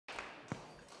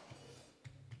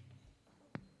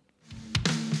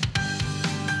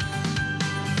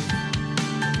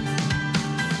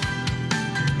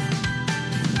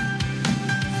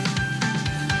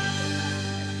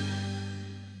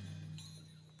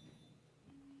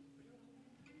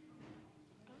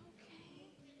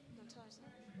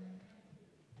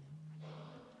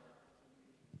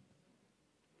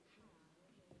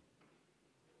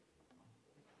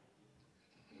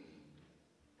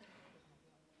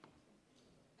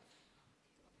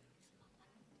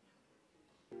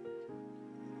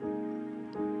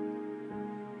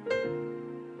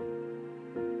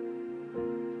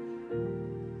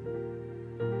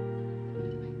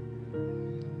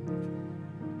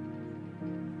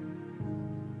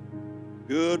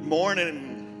Good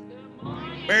morning.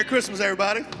 Merry Christmas,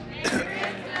 everybody.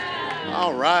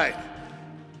 All right.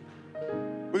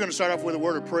 We're going to start off with a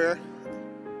word of prayer.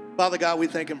 Father God, we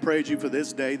thank and praise you for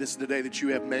this day. This is the day that you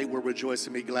have made. We're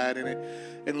rejoicing and be glad in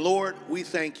it. And Lord, we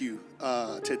thank you.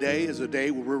 Today is a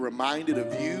day where we're reminded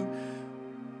of you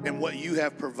and what you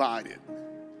have provided.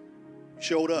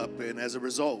 Showed up, and as a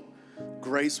result,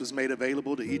 grace was made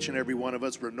available to each and every one of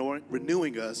us,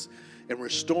 renewing us and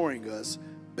restoring us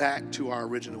back to our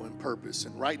original and purpose.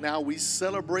 And right now we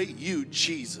celebrate you,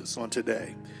 Jesus, on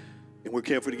today. And we're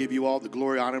careful to give you all the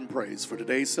glory, honor, and praise for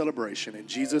today's celebration. In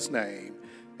Jesus' name,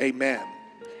 amen.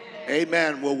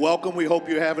 Amen. Well, welcome. We hope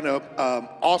you're having an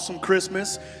awesome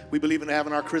Christmas. We believe in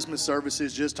having our Christmas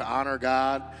services just to honor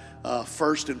God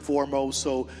first and foremost.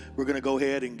 So we're going to go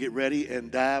ahead and get ready and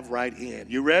dive right in.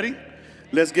 You ready?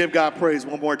 Let's give God praise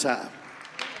one more time.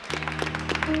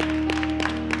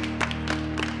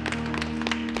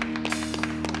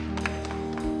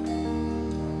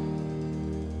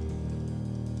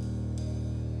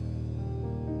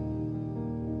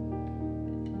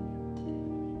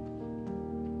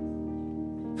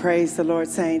 Praise the Lord,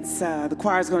 saints. The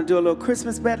choir is going to do a little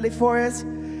Christmas medley for us.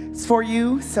 It's for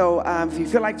you. So if you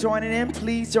feel like joining in,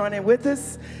 please join in with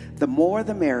us. The more,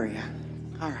 the merrier.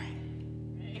 All right.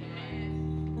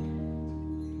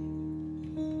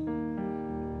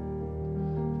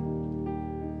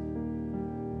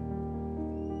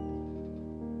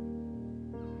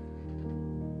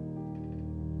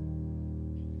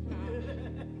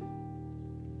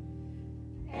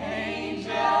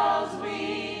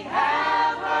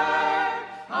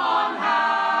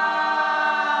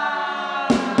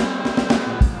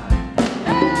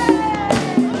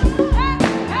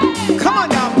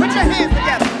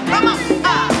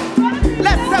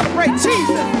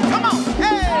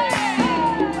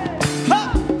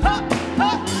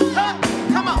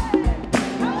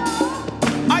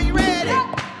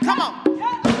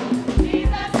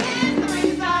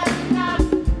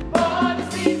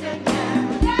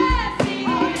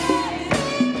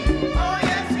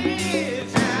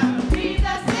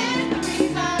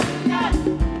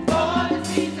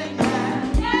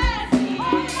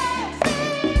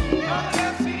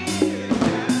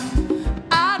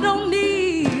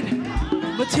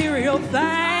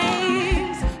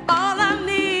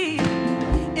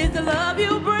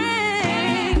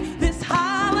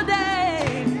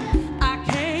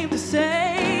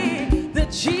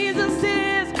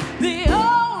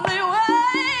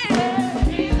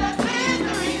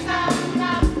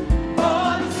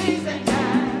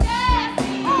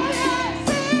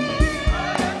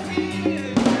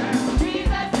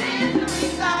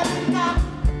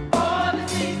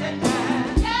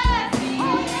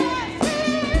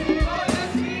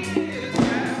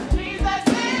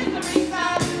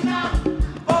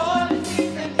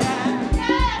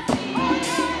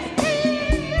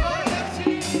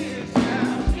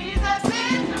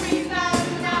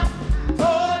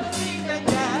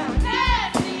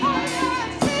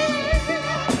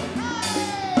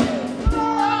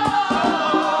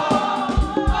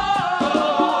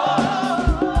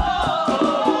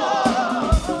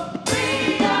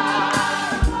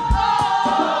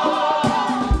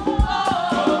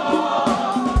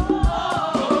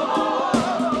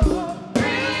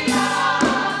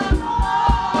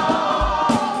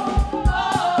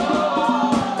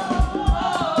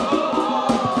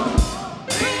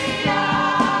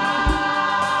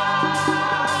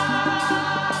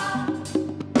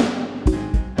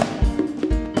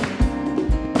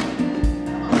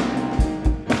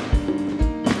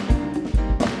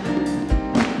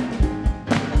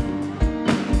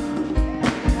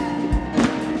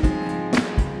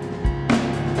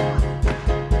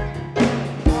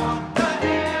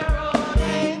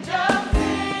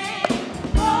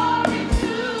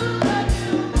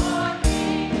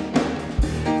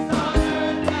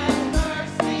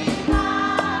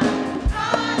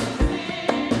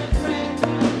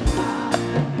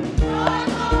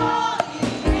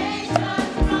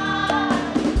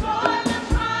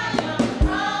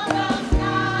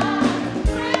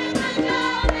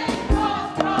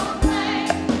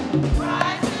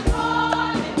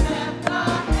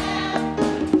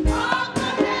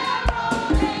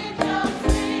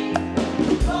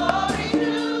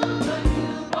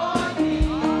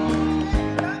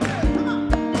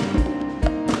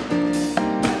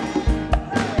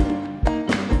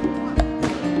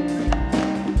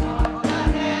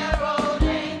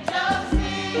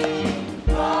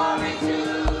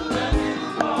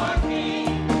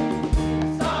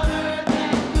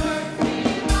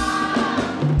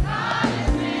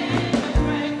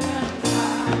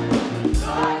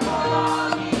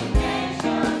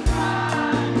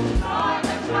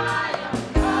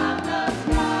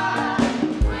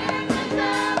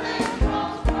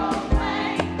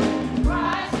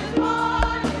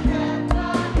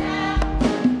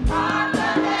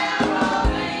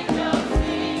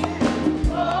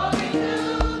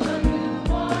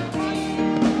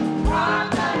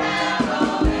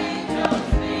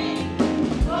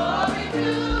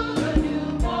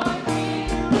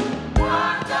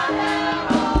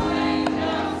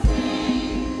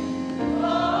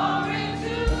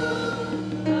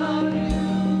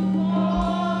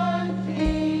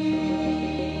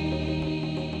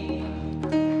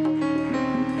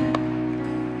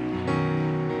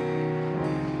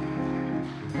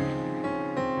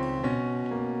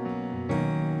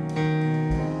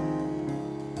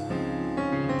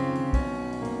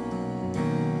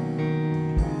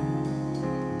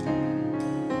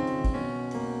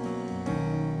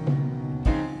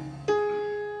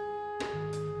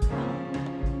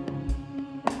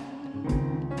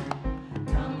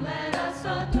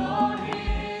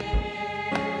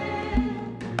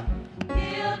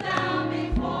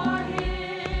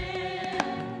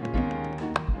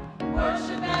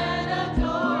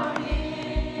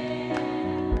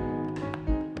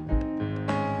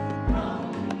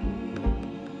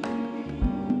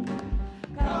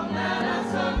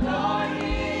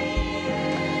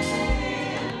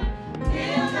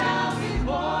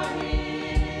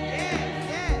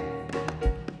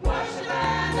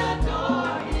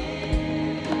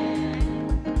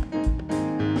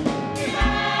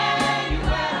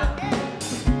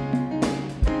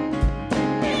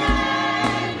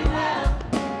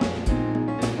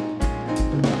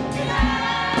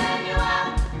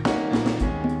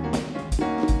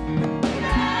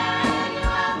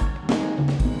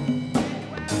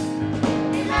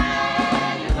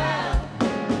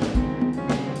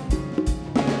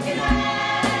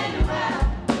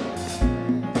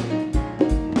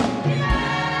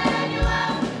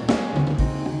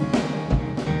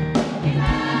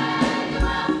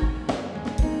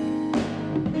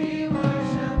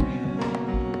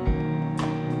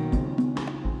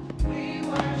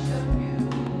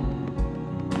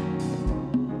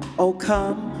 Oh,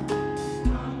 come.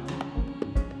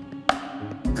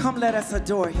 Come, let us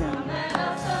adore him.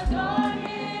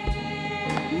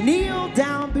 Kneel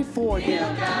down before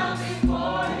him.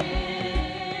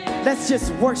 Let's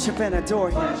just worship and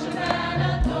adore him.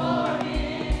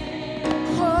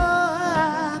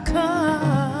 Oh,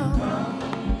 come.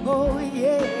 Oh,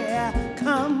 yeah.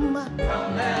 Come.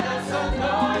 Come, let us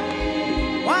adore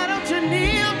him. Why don't you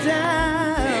kneel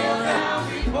down? Kneel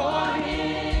down before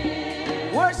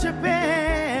him. Worship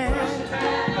him. Worship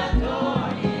and adore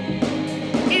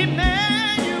him.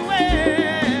 Emmanuel.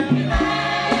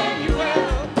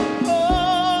 Emmanuel.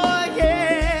 Oh,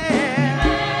 yeah.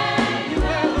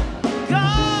 Emmanuel.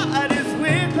 God is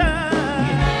with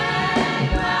us.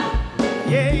 Emmanuel.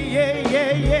 Yeah, yeah,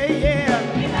 yeah, yeah, yeah.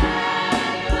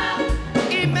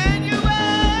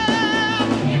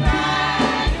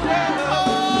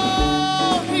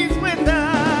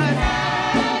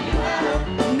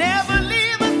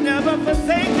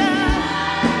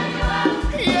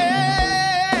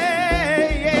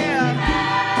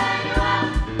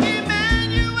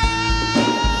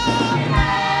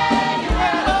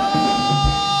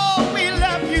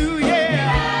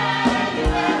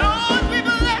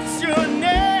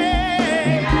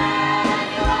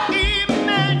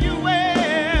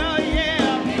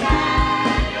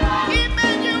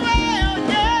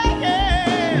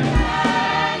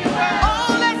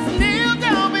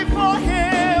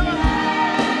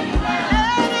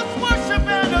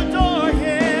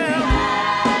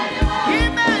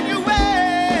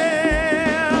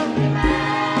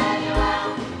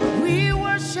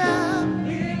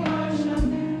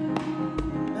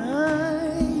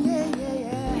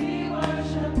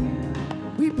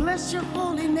 Bless your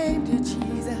holy name, dear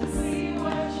Jesus. We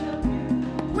worship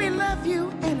you. We love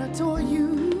you and adore you.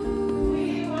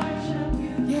 We worship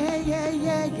you. Yeah, yeah,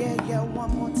 yeah, yeah, yeah.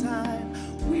 One more time.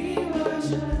 We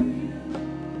worship you.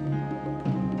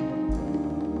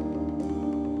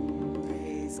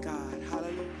 Praise God.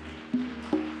 Hallelujah.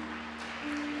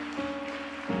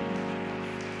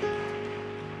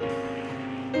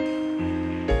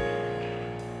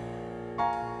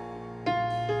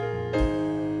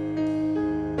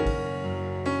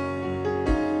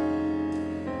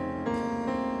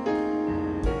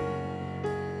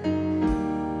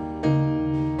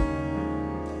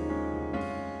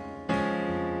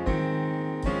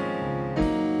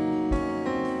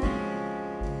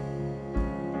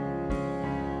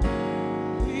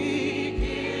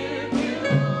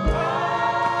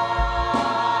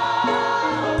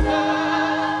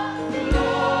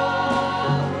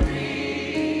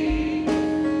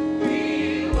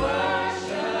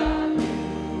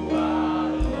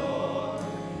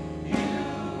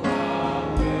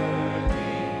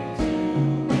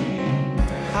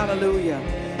 Hallelujah.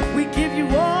 We give you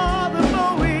all the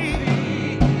glory.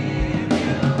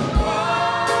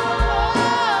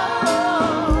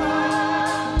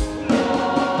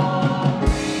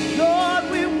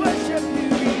 Lord, we worship you.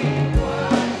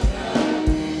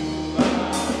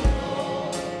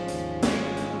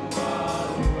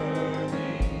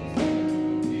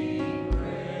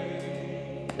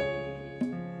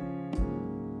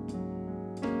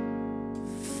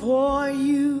 For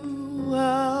you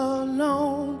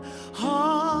alone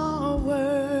are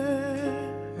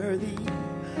worthy.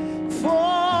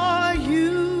 For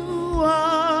you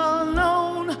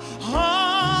alone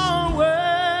are worthy.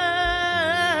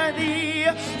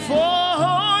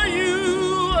 For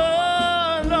you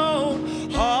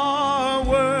alone are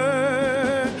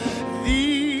worthy.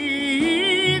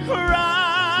 Christ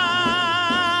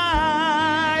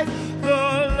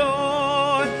the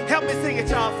Lord. Help me sing it,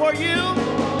 y'all. For you.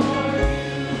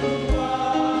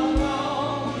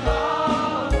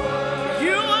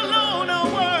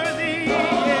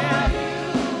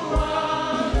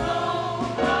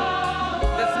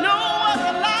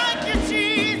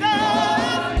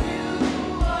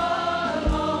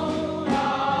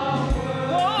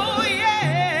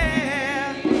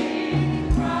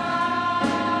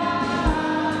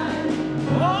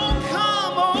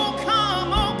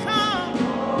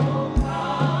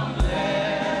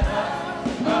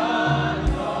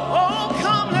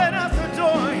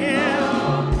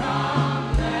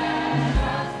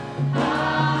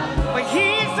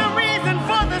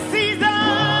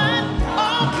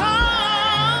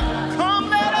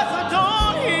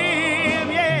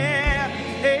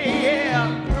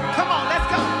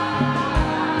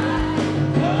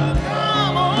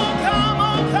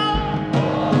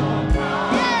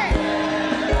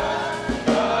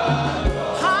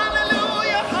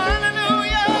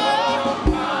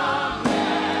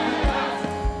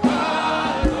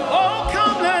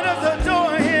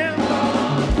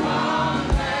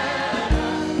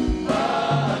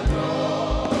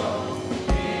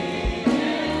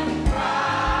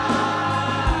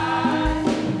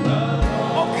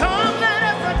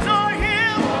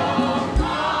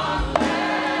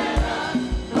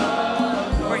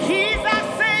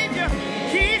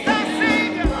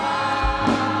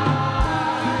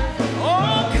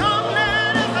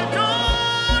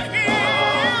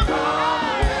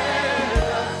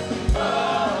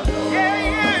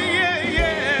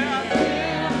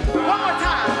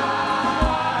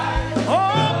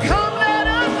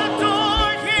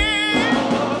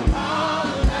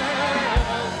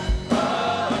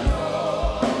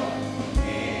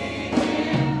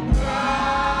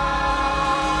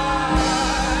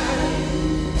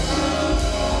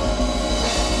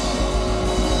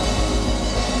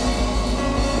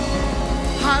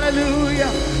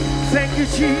 Thank you,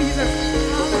 Jesus.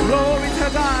 Glory to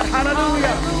God.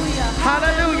 Hallelujah.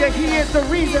 Hallelujah. He is the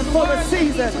reason for the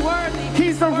season.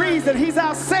 He's the reason. He's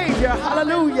our Savior.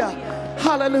 Hallelujah.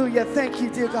 Hallelujah. Thank you,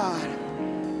 dear God.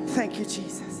 Thank you,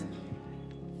 Jesus.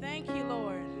 Thank you,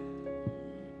 Lord.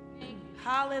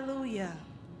 Hallelujah.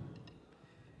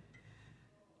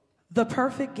 The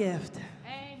perfect gift.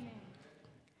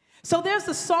 So there's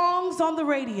the songs on the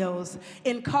radios,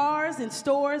 in cars, in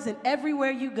stores, and everywhere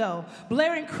you go,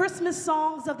 blaring Christmas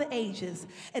songs of the ages,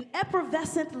 an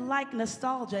effervescent like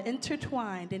nostalgia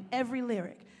intertwined in every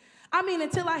lyric. I mean,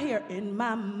 until I hear, in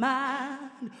my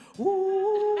mind,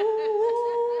 ooh,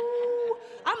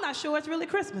 I'm not sure it's really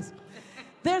Christmas.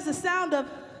 There's the sound of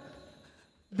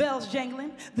bells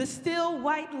jangling, the still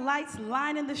white lights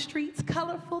lining the streets,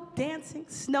 colorful dancing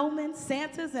snowmen,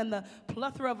 Santas, and the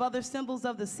plethora of other symbols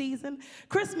of the season,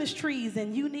 Christmas trees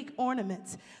and unique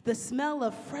ornaments, the smell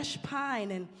of fresh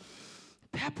pine and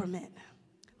peppermint.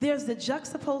 There's the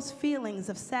juxtaposed feelings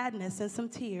of sadness and some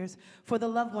tears for the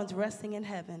loved ones resting in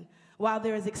heaven, while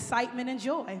there is excitement and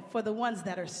joy for the ones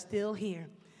that are still here.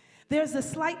 There's the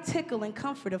slight tickle and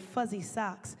comfort of fuzzy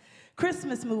socks,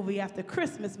 Christmas movie after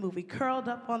Christmas movie curled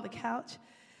up on the couch.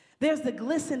 There's the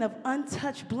glisten of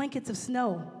untouched blankets of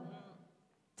snow.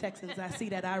 Texans, I see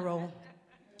that eye roll.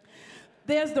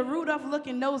 There's the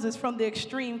Rudolph-looking noses from the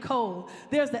extreme cold.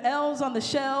 There's the elves on the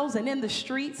shelves and in the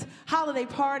streets, holiday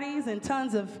parties and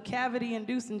tons of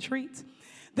cavity-inducing treats.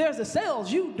 There's the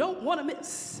sales you don't want to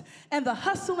miss, and the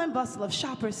hustle and bustle of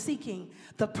shoppers seeking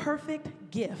the perfect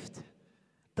gift.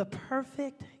 The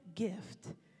perfect gift.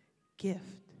 Gift.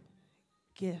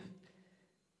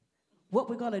 What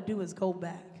we're going to do is go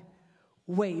back,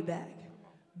 way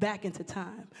back into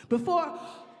time. Before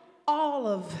all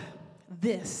of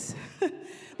this,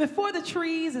 before the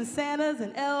trees and Santas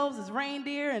and elves and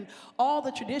reindeer and all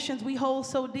the traditions we hold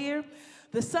so dear,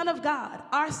 the Son of God,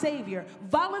 our Savior,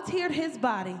 volunteered his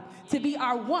body to be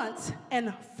our once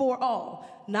and for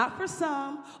all. Not for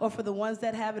some or for the ones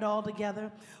that have it all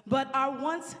together, but our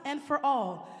once and for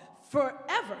all,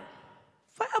 forever,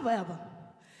 ever.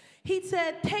 He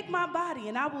said, take my body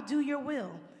and I will do your will.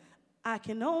 I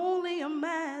can only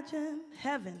imagine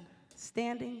heaven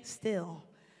standing still.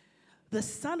 The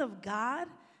Son of God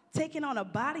taking on a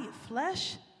body of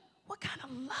flesh? What kind of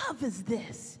love is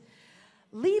this?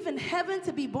 Leaving heaven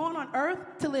to be born on earth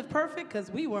to live perfect,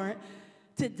 because we weren't,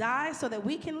 to die so that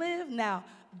we can live? Now,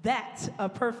 that's a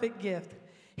perfect gift.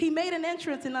 He made an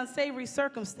entrance in unsavory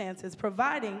circumstances,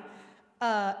 providing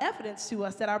evidence to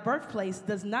us that our birthplace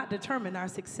does not determine our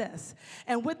success.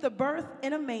 And with the birth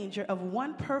in a manger of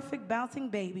one perfect bouncing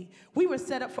baby, we were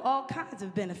set up for all kinds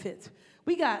of benefits.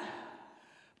 We got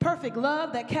perfect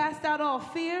love that cast out all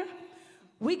fear.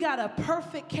 We got a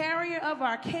perfect carrier of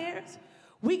our cares.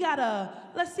 We got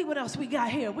let's see what else we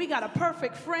got here. We got a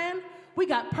perfect friend. We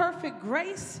got perfect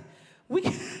grace. We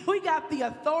got the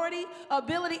authority,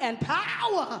 ability, and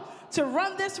power to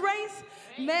run this race.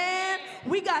 Man,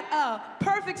 we got a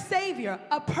perfect Savior,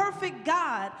 a perfect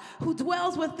God who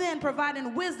dwells within,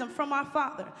 providing wisdom from our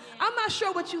Father. I'm not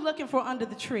sure what you're looking for under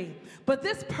the tree, but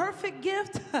this perfect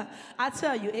gift, I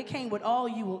tell you, it came with all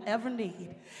you will ever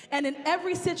need. And in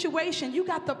every situation, you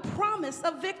got the promise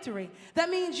of victory. That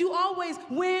means you always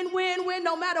win,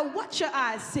 no matter what your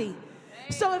eyes see.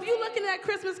 So if you're looking at that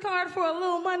Christmas card for a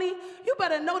little money, you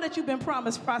better know that you've been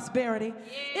promised prosperity.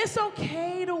 Yeah. It's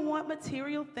okay to want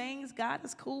material things. God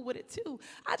is cool with it too.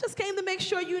 I just came to make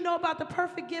sure you know about the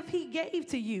perfect gift he gave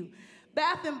to you.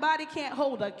 Bath and Body can't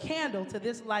hold a candle to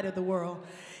this light of the world.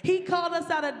 He called us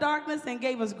out of darkness and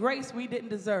gave us grace we didn't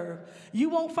deserve. You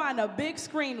won't find a big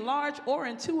screen, large or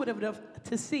intuitive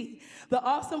to see the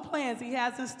awesome plans he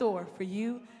has in store for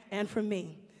you and for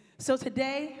me. So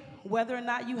today, whether or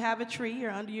not you have a tree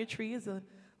or under your tree is a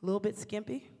little bit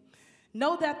skimpy,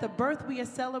 know that the birth we are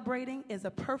celebrating is a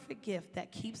perfect gift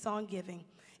that keeps on giving.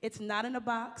 It's not in a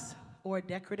box or a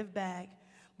decorative bag,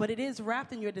 but it is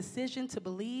wrapped in your decision to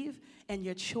believe and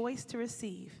your choice to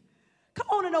receive. Come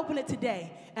on and open it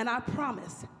today, and I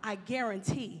promise, I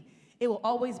guarantee, it will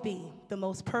always be the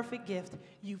most perfect gift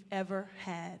you've ever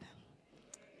had.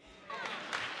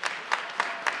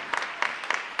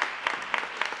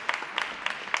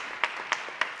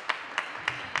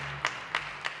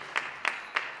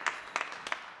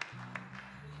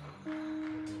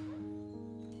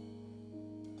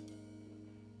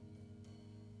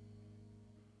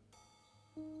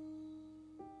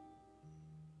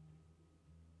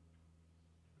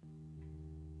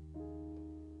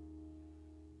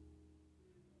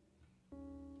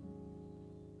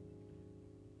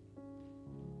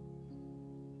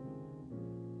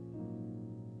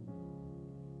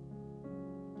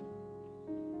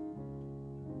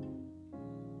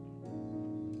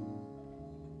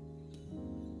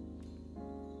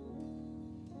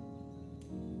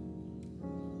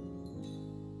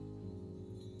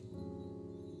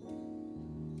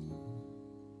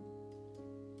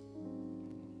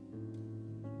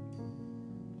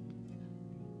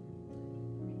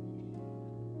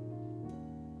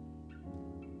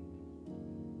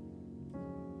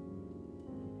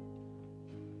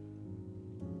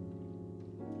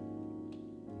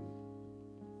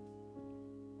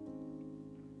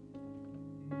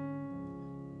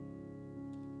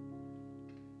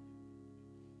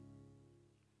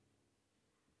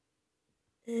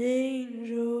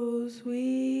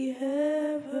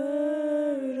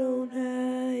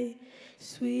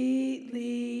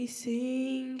 sweetly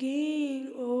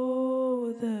singing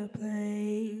o'er the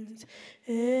plains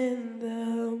and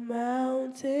the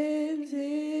mountains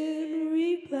in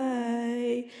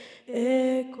reply,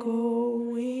 echoing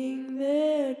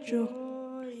their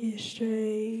joyous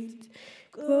strains.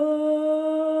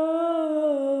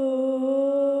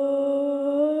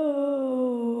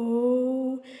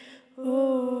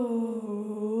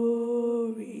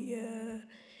 Gloria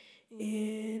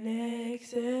in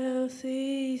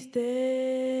excelsis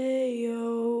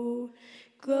Deo.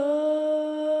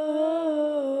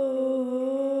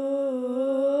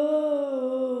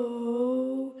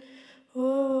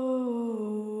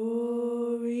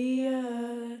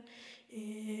 Gloria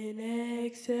in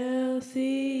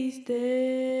excelsis Deo.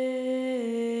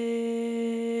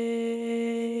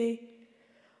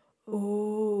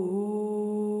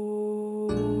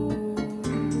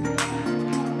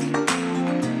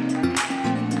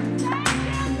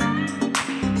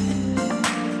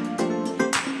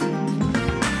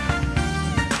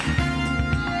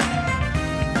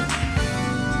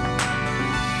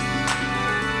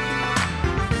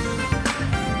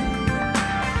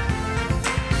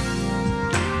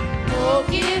 Oh,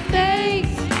 give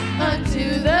thanks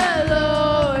unto the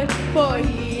Lord, for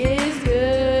he is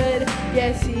good.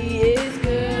 Yes, he is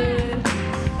good.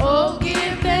 Oh,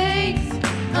 give thanks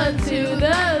unto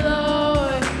the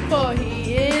Lord, for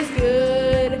he is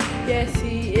good. Yes,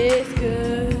 he is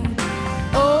good.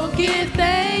 Oh, give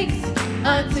thanks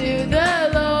unto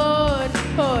the Lord,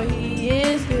 for he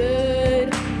is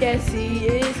good. Yes, he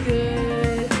is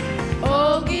good.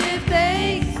 Oh, give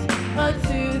thanks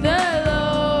unto the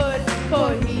Lord,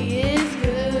 for he is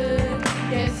good.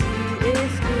 Yes, he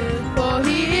is good. For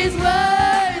he is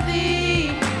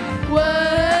worthy,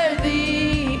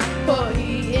 worthy. For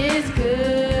he is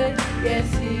good.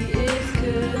 Yes, he is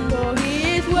good. For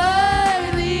he is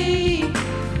worthy,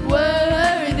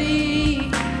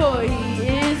 worthy. For he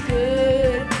is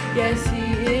good. Yes, he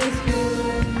is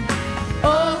good.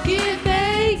 Oh, give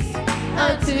thanks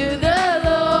unto the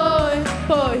Lord,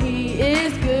 for he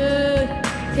is good.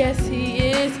 Yes, he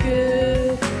is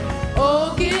good.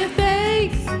 Oh, give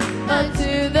thanks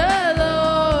unto the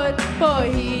Lord, for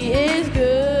he is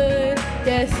good.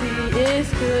 Yes, he is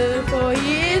good. For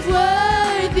he is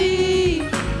worthy,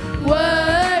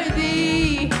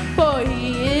 worthy. For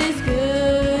he is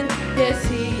good. Yes,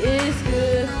 he is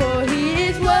good. For he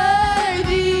is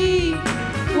worthy,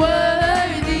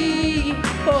 worthy.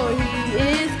 For he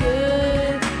is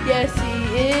good. Yes, he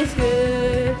is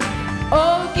good.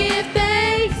 Oh, give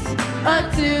thanks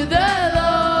unto the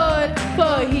Lord,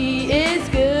 for he is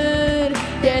good.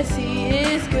 Yes, he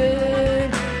is good.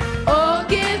 Oh,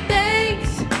 give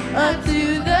thanks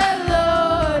unto the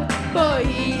Lord, for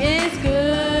he is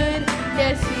good.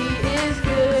 Yes, he is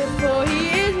good. For he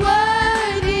is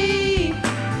worthy,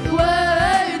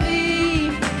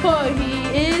 worthy. For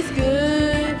he is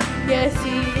good. Yes,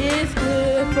 he is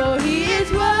good. For he is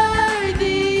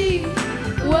worthy,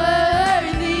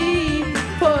 worthy.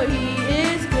 For he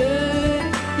is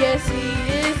good. Yes, he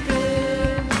is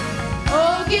good.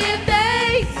 Oh, give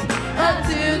thanks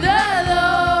unto the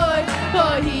Lord,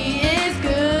 for he is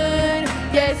good.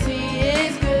 Yes, he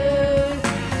is good.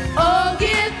 Oh,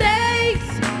 give thanks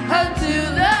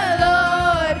unto the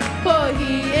Lord, for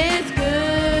he is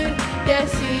good.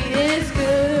 Yes, he is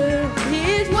good. He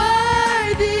is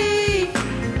worthy,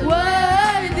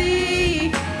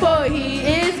 worthy. For he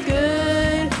is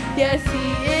good. Yes, he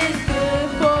is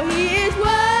good. For he is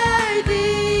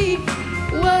worthy,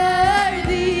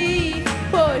 worthy.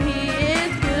 For he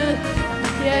is good.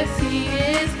 Yes, he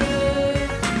is good.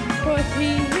 For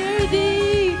he is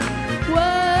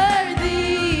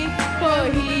worthy, for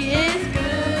he is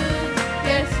good.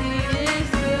 Yes, he is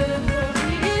good. For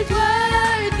he is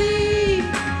worthy,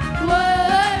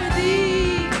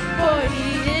 worthy. For he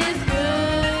is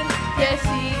good. Yes,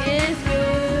 he is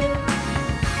good.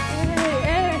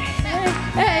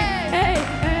 Hey, hey, hey,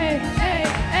 hey, hey,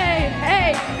 hey, hey,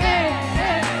 hey, hey, hey,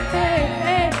 hey,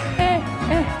 hey, hey,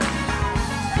 hey.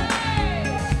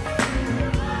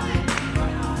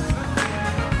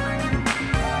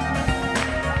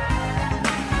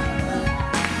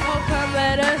 Oh, come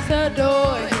let us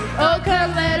adore him. Oh,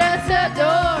 come let us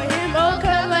adore him. Oh,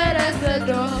 come let us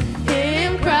adore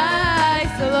him,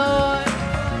 Christ the Lord.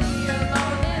 For he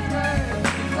alone is worthy.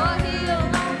 For he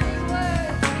alone is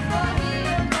worthy. For he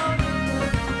alone is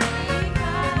worthy.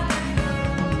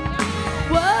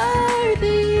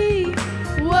 Worthy,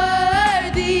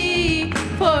 worthy.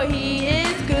 For he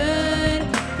is good.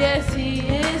 Yes, he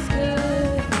is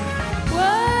good.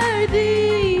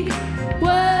 Worthy,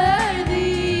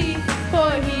 worthy.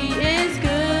 For he is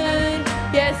good.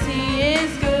 Yes,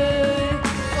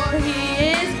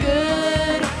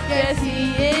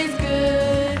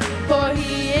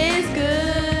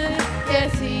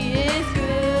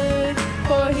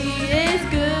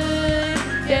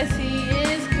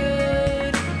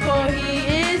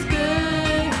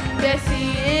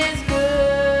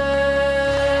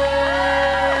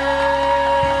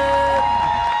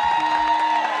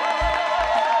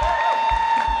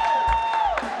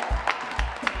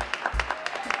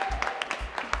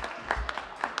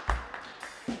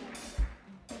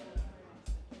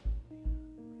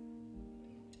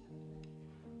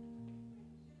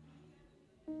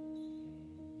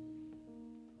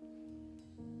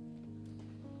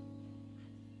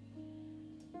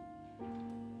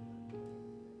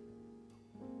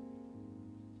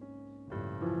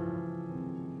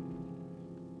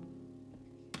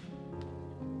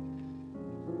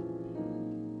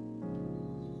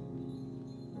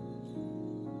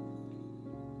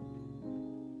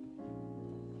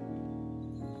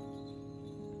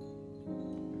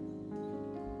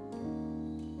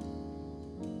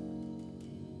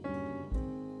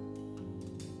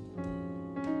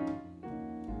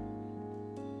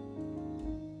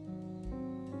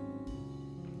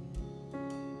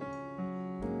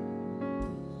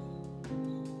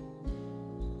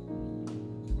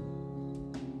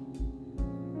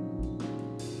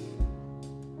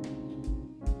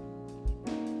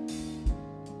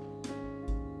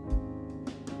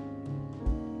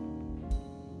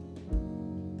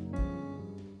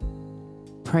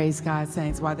 Praise God,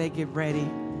 saints. While they get ready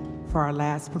for our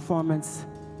last performance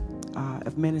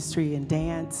of ministry and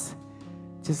dance,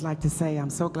 just like to say I'm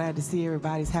so glad to see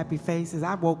everybody's happy faces.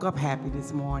 I woke up happy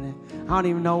this morning. I don't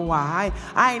even know why.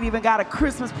 I ain't even got a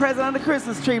Christmas present on the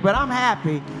Christmas tree, but I'm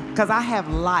happy because I have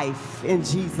life in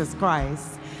Jesus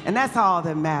Christ. And that's all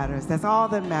that matters. That's all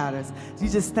that matters. You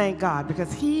just thank God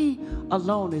because he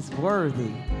alone is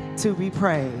worthy to be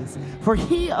praised. For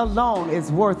he alone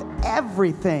is worth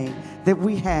everything that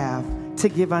we have to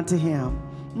give unto him.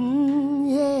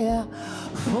 Yeah,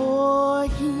 for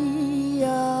he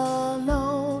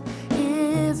alone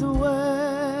is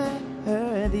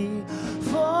worthy.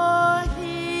 For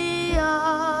he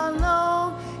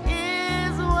alone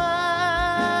is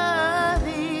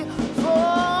worthy.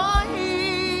 For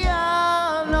he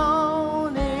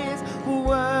alone is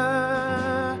worthy.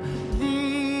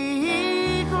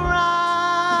 Christ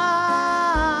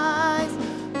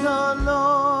the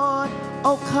Lord.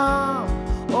 Oh, come.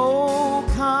 Oh,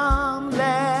 come,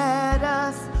 let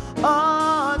us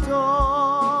adore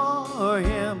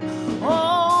him.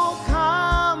 Oh,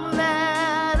 come,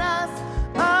 let us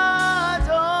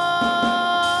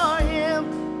adore him.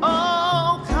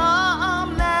 Oh,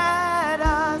 come, let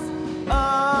us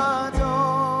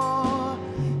adore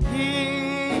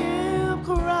him,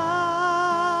 Christ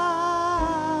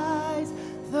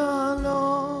the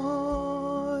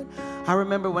Lord. I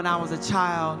remember when I was a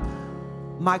child,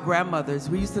 my grandmothers,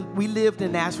 we lived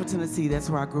in Nashville, Tennessee. That's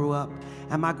where I grew up.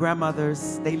 And my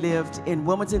grandmothers, they lived in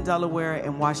Wilmington, Delaware,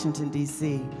 and Washington,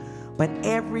 D.C. But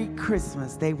every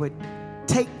Christmas, they would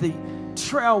take the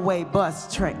Trailway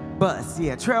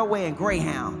Trailway and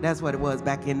Greyhound, that's what it was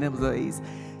back in those days,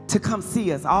 to come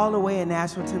see us all the way in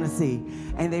Nashville, Tennessee.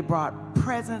 And they brought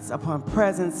presents upon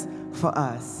presents for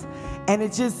us. And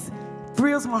it just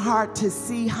thrills my heart to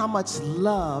see how much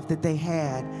love that they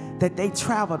had, that they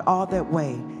traveled all that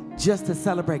way just to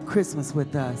celebrate Christmas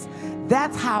with us.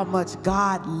 That's how much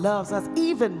God loves us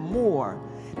even more,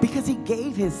 because he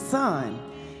gave his son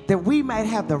that we might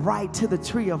have the right to the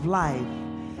tree of life.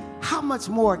 How much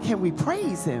more can we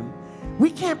praise him?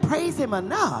 We can't praise him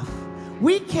enough.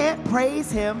 We can't praise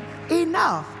him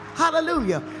enough.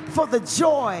 Hallelujah. For the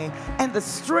joy and the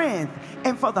strength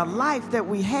and for the life that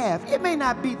we have. It may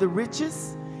not be the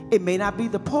richest, it may not be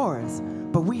the poorest,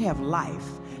 but we have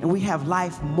life. And we have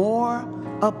life more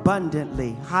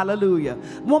abundantly. Hallelujah.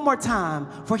 One more time.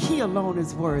 For he alone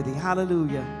is worthy.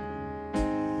 Hallelujah.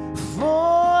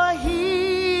 For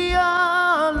he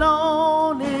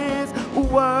alone is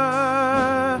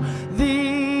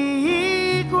worthy.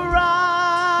 Christ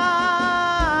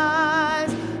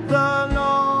the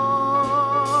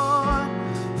Lord.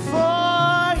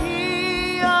 For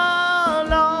he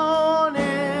alone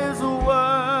is worthy.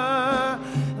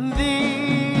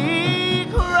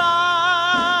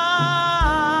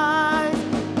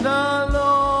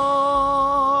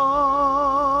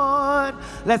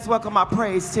 Let's welcome our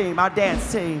praise team, our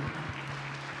dance team.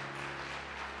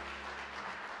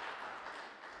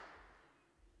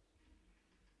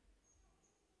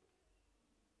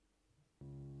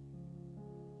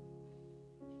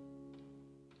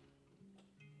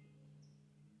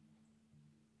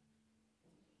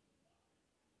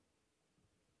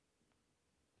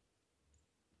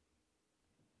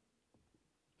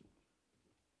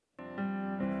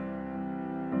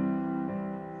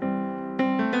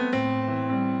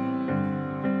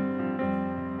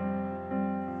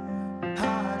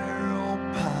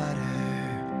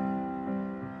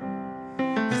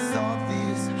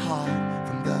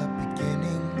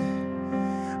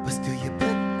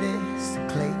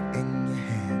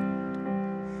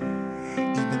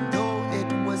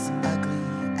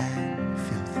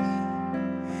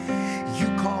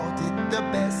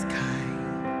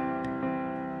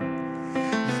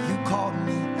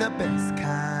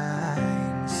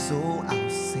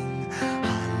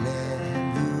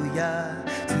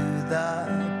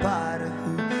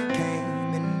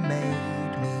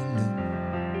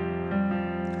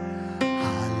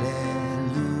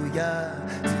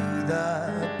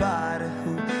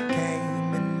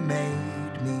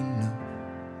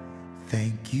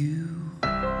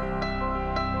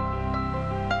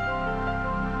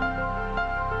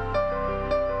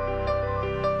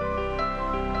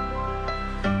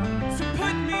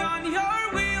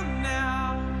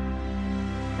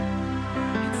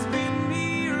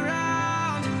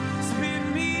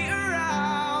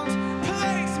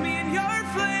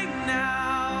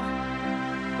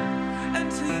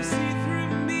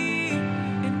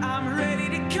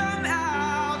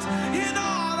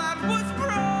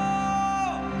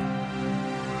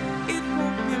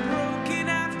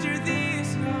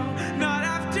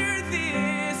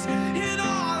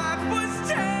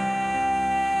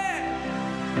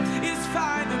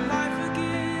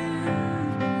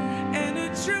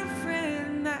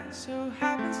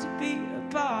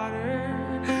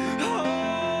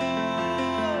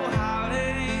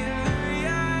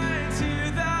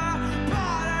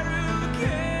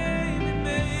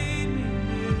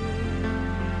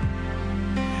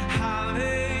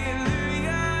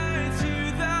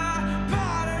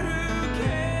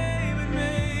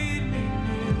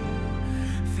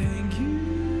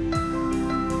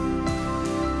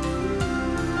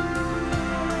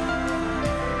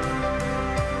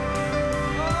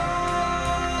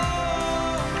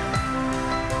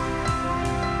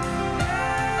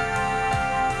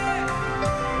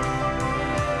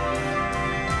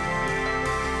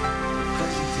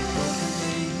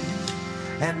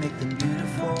 make them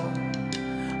beautiful.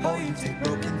 Oh, you take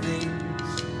broken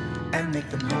things and make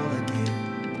them whole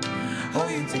again. Oh,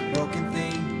 you take broken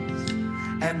things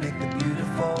and make them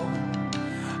beautiful.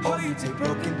 Oh, you take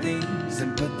broken things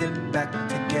and put them back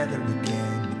together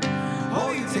again.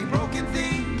 Oh, you take broken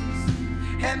things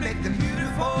and make them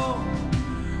beautiful.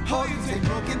 Oh, you take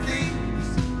broken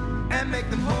things and make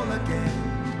them whole again.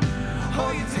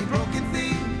 Oh, you take broken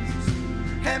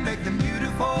things and make them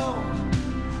beautiful.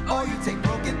 Oh, you take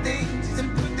broken things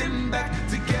and put them back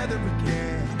together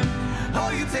again. Oh,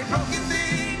 you take broken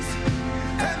things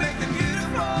and make them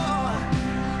beautiful.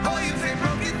 Oh, you take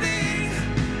broken things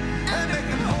and make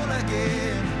them whole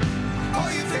again. Oh,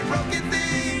 you take broken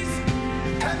things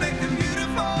and make them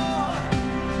beautiful.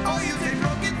 Oh, you take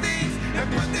broken things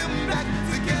and put them back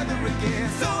together again.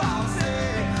 So I'll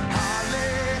say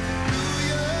hallelujah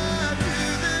to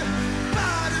the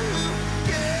God who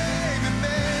gave and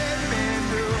made me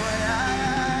new.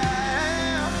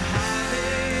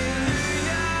 Hallelujah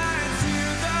to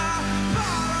the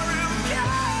Father who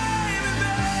gave and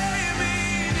made me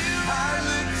new. I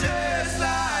look just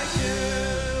like you.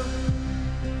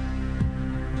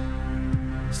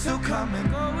 So come and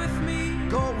go with me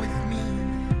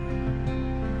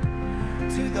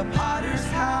to the potter's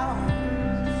house,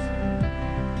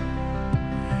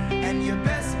 and you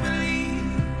best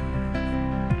believe,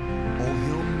 oh,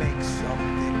 he'll make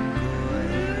something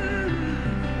good.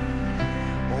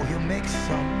 Oh, he'll make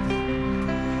something good.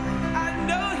 I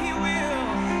know he will.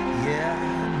 Yeah,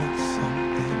 make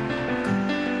something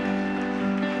good.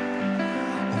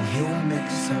 Oh, he'll make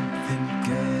something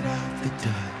good out the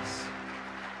dust.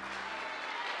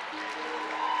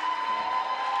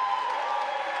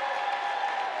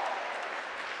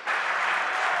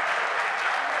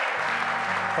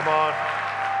 Come on.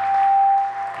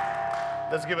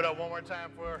 Let's give it up one more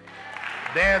time for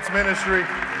dance ministry.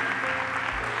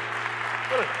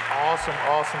 What an awesome,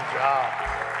 awesome job.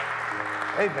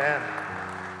 Amen.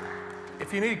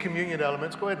 If you need communion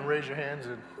elements, go ahead and raise your hands,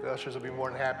 and the ushers will be more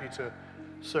than happy to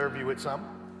serve you with some.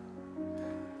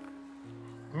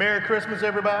 Merry Christmas,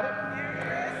 everybody. Merry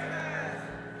Christmas.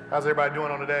 How's everybody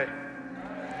doing on today?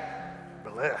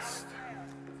 Blessed.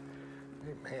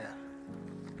 Amen.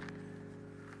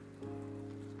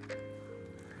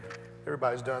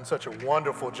 Everybody's done such a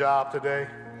wonderful job today.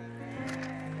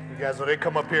 You guys know they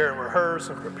come up here and rehearse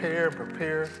and prepare,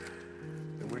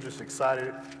 and we're just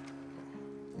excited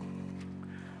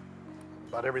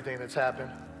about everything that's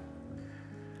happened.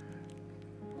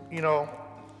 You know,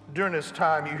 during this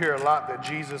time, you hear a lot that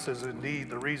Jesus is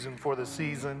indeed the reason for the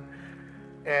season,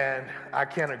 and I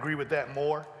can't agree with that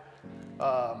more.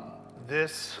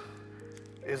 This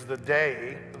is the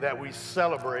day that we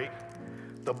celebrate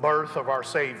the birth of our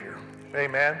Savior.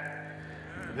 Amen.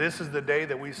 This is the day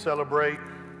that we celebrate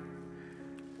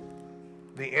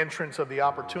the entrance of the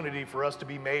opportunity for us to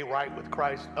be made right with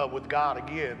Christ, with God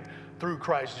again through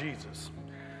Christ Jesus.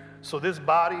 So this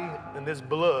body and this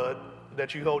blood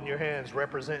that you hold in your hands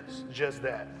represents just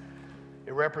that.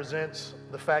 It represents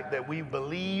the fact that we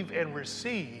believe and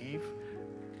receive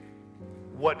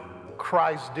what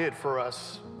Christ did for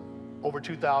us over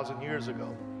 2,000 years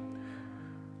ago.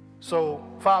 So,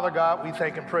 Father God, we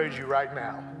thank and praise you right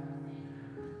now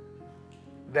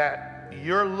that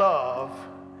your love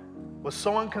was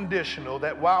so unconditional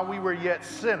that while we were yet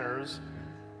sinners,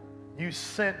 you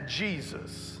sent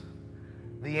Jesus,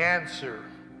 the answer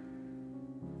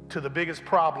to the biggest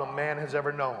problem man has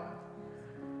ever known,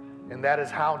 and that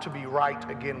is how to be right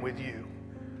again with you.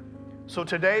 So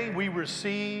today we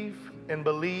receive and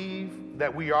believe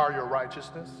that we are your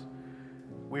righteousness,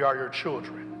 we are your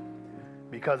children,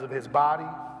 because of his body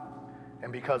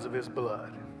and because of his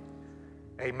blood.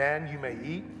 Amen. You may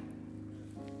eat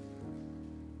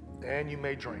and you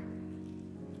may drink.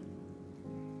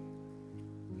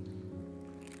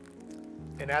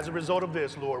 And as a result of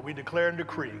this, Lord, we declare and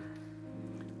decree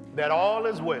that all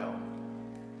is well.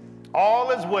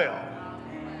 All is well.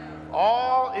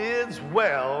 All is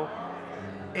well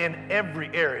in every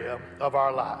area of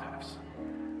our lives.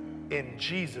 In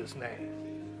Jesus' name.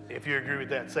 If you agree with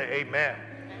that, say amen.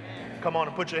 Come on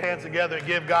and put your hands together and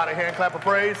give God a hand clap of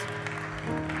praise.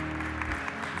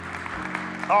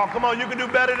 Oh, come on, you can do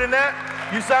better than that.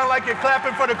 You sound like you're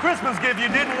clapping for the Christmas gift you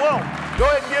didn't want. Go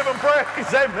ahead and give him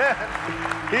praise. Amen.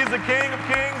 He's the King of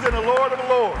kings and the Lord of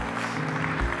lords.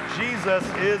 Jesus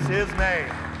is his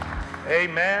name.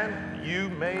 Amen. You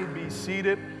may be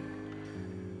seated.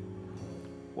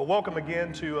 Well, welcome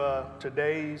again to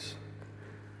today's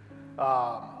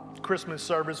Christmas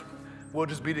service. We'll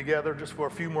just be together just for a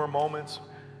few more moments.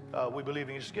 We believe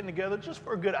in just getting together just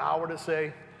for a good hour to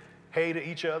say, hey to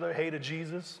each other, hey to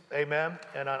Jesus, amen,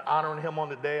 and honoring him on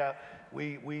the day.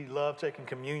 We love taking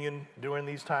communion during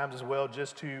these times as well,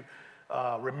 just to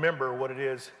remember what it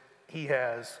is he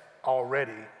has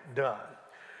already done.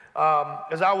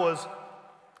 As I was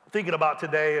thinking about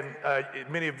today, and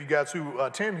many of you guys who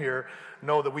attend here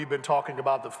know that we've been talking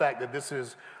about the fact that this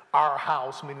is our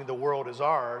house, meaning the world is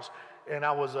ours. And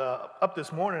I was up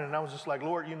this morning and I was just like,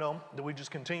 Lord, do we just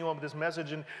continue on with this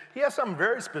message? And he has something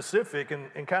very specific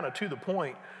and kind of to the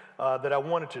point that I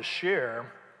wanted to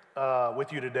share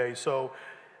with you today. So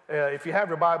if you have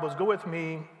your Bibles, go with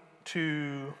me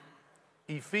to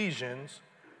Ephesians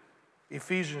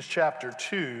chapter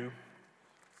 2.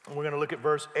 And we're going to look at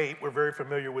verse 8. We're very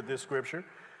familiar with this scripture.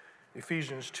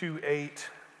 Ephesians 2:8.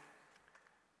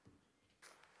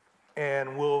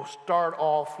 And we'll start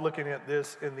off looking at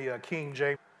this in the King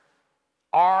James.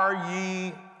 Are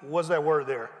ye, what's that word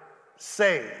there?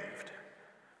 Saved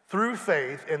through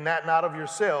faith, and that not of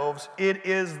yourselves. It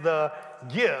is the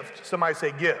gift. Somebody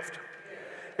say gift.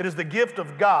 It is the gift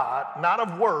of God, not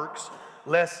of works,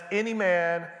 lest any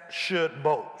man should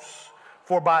boast.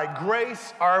 For by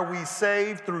grace are we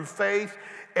saved through faith,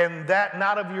 and that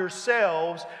not of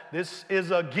yourselves. This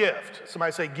is a gift.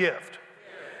 Somebody say gift.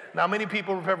 Now, many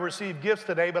people have received gifts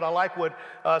today, but I like what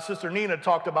Sister Nina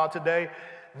talked about today.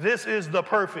 This is the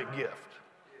perfect gift.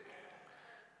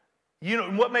 You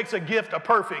know, what makes a gift a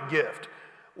perfect gift?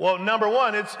 Well, number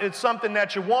one, it's something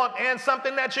that you want and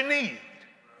something that you need.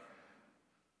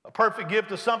 A perfect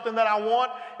gift is something that I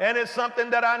want and it's something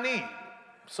that I need.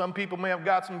 Some people may have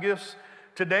got some gifts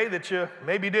today that you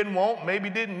maybe didn't want, maybe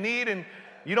didn't need, and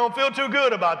you don't feel too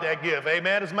good about that gift.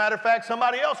 Amen. As a matter of fact,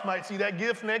 somebody else might see that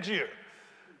gift next year.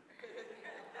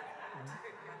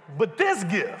 But this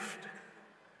gift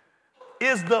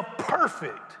is the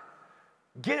perfect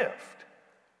gift.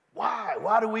 Why?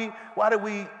 Why do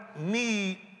we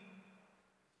need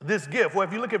this gift? Well,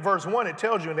 if you look at verse 1, it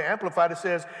tells you in the Amplified, it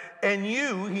says, and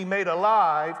you he made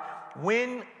alive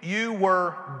when you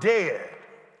were dead,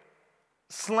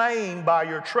 slain by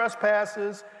your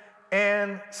trespasses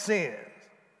and sins,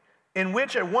 in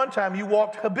which at one time you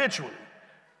walked habitually.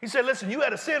 He said, listen, you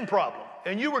had a sin problem.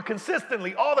 And you were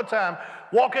consistently, all the time,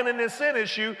 walking in this sin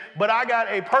issue, but I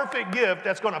got a perfect gift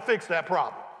that's going to fix that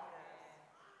problem.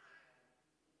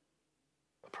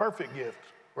 A perfect gift,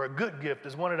 or a good gift,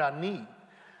 is one that I need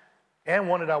and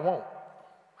one that I want.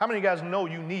 How many of you guys know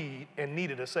you need and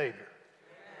needed a Savior?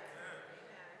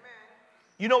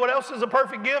 You know what else is a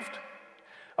perfect gift?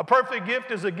 A perfect gift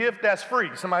is a gift that's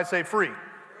free. Somebody say free.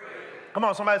 Come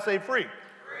on, somebody say free.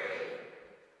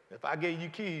 If I gave you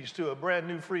keys to a brand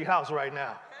new free house right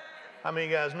now, how many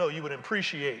of you guys know you would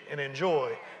appreciate and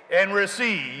enjoy and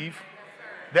receive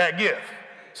that gift?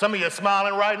 Some of you are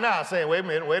smiling right now saying, wait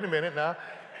a minute now.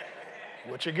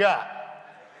 What you got?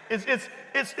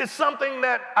 It's something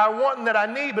that I want and that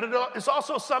I need, but it's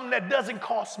also something that doesn't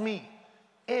cost me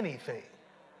anything.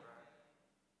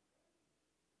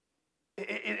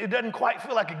 It doesn't quite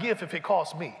feel like a gift if it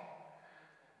costs me.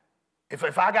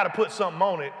 If I got to put something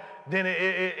on it, then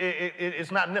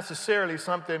it's not necessarily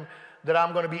something that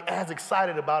I'm going to be as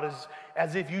excited about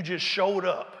as if you just showed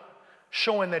up,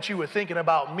 showing that you were thinking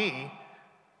about me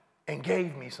and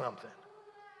gave me something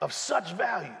of such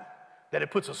value that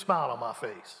it puts a smile on my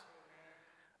face.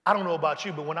 I don't know about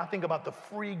you, but when I think about the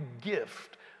free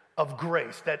gift of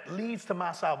grace that leads to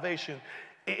my salvation,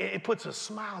 it puts a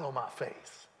smile on my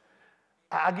face.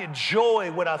 I get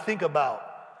joy when I think about,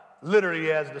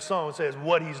 literally as the song says,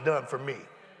 what he's done for me.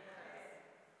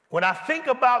 When I think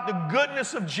about the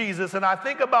goodness of Jesus and I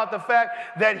think about the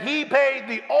fact that he paid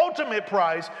the ultimate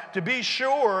price to be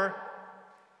sure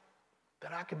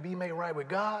that I can be made right with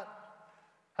God,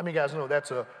 how many of you guys know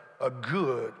that's a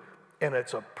good and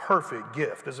it's a perfect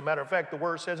gift? As a matter of fact, the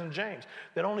word says in James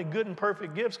that only good and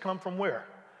perfect gifts come from where?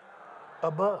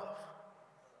 Above.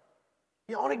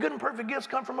 Yeah, only good and perfect gifts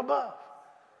come from above.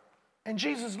 And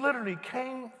Jesus literally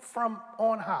came from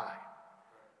on high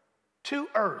to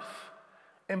earth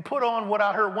and put on what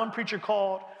I heard one preacher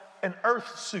called an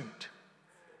earth suit,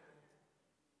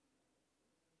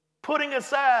 putting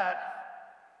aside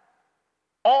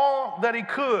all that he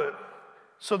could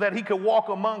so that he could walk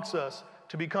amongst us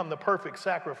to become the perfect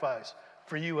sacrifice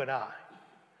for you and I.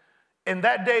 And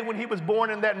that day when he was born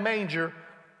in that manger,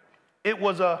 it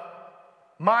was a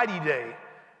mighty day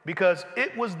because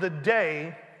it was the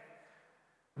day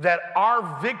that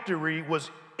our victory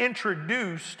was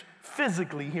introduced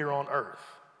physically here on earth.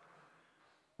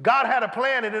 God had a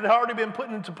plan and it had already been put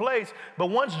into place,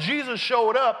 but once Jesus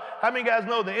showed up, how many guys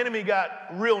know the enemy got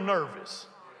real nervous?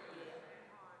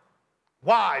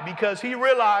 Why? Because he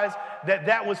realized that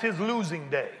that was his losing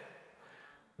day.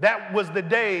 That was the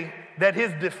day that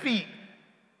his defeat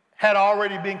had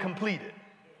already been completed.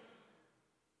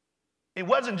 It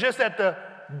wasn't just at the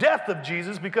death of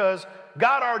Jesus, because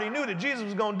God already knew that Jesus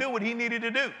was going to do what he needed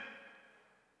to do.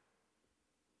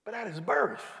 But at his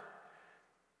birth,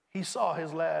 he saw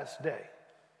his last day,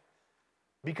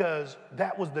 because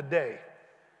that was the day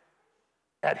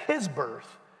at his birth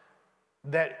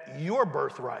that your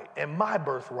birthright and my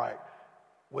birthright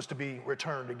was to be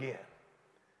returned again.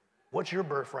 What's your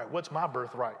birthright? What's my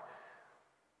birthright?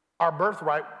 Our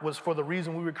birthright was for the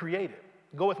reason we were created.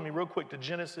 Go with me real quick to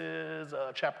Genesis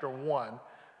chapter 1.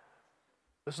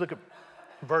 Let's look at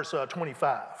verse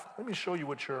 25. Let me show you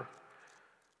what your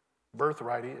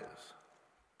birthright is.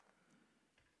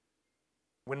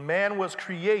 When man was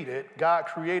created, God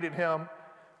created him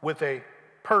with a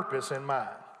purpose in mind.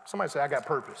 Somebody say, I got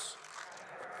purpose.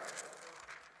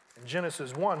 And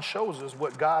Genesis 1 shows us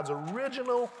what God's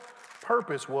original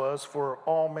purpose was for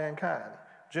all mankind.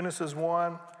 Genesis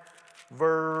 1,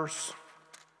 verse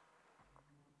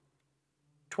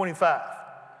 25.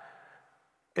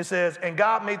 It says, and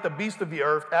God made the beasts of the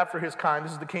earth after his kind.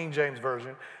 This is the King James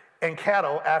Version. And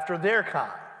cattle after their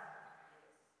kind.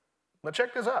 Now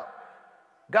check this out.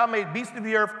 God made beasts of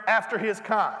the earth after his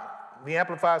kind. The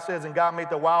Amplified says, and God made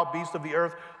the wild beasts of the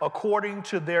earth according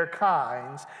to their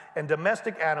kinds, and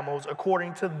domestic animals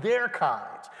according to their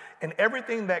kinds, and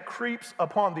everything that creeps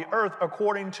upon the earth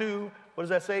according to, what does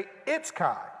that say? Its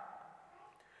kind.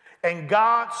 And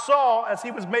God saw, as he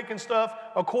was making stuff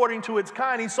according to its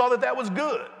kind, he saw that that was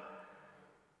good.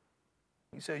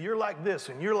 He said, you're like this,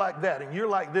 and you're like that, and you're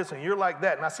like this, and you're like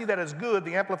that. And I see that as good.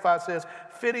 The Amplified says,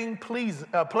 fitting,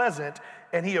 pleasant,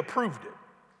 and he approved it.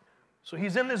 So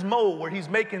he's in this mode where he's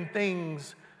making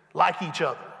things like each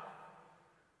other.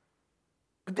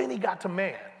 But then he got to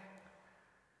man.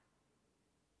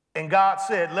 And God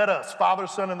said, let us, Father,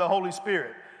 Son, and the Holy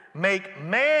Spirit, make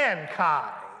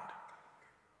mankind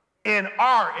in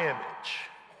our image.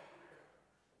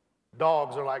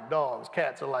 Dogs are like dogs,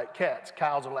 cats are like cats,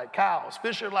 cows are like cows,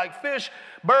 fish are like fish,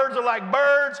 birds are like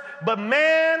birds, but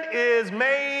man is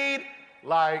made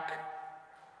like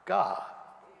God.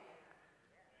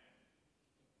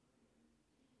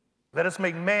 Let us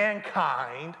make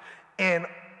mankind in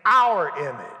our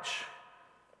image,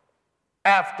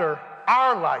 after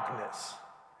our likeness,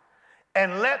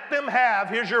 and let them have,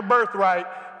 here's your birthright,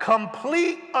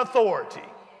 complete authority.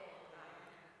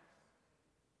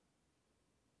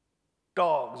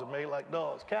 Dogs are made like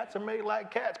dogs, cats are made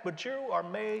like cats, but you are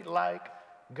made like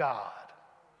God.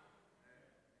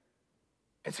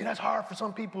 And see, that's hard for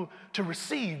some people to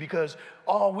receive, because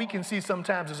all we can see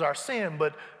sometimes is our sin,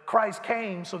 but Christ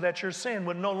came so that your sin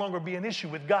would no longer be an issue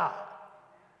with God.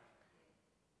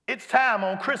 It's time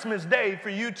on Christmas Day for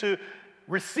you to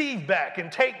receive back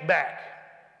and take back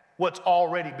what's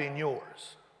already been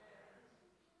yours.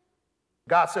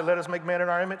 God said, let us make man in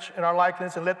our image, in our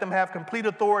likeness, and let them have complete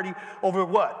authority over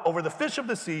what? Over the fish of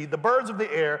the sea, the birds of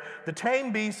the air, the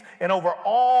tame beasts, and over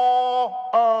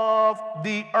all of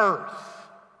the earth.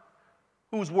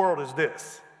 Whose world is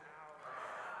this?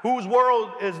 Whose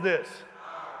world is this?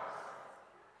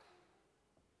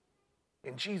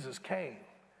 And Jesus came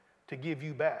to give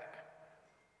you back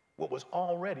what was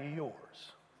already yours.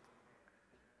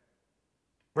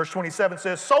 Verse 27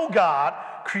 says, so God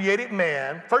created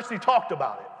man. First he talked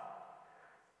about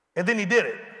it, and then he did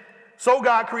it. So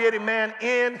God created man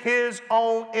in his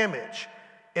own image.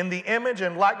 In the image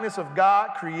and likeness of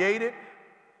God created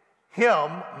him,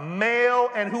 male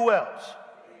and who else?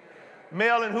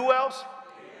 Male and who else?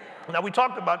 Now we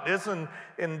talked about this, and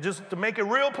just to make it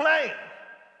real plain,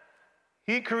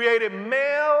 he created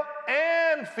male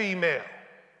and female.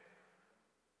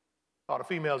 All the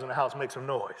females in the house make some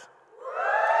noise.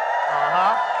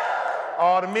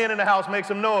 All the men in the house make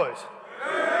some noise.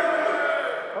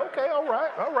 Okay, all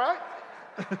right.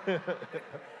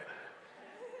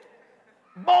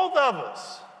 Both of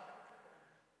us.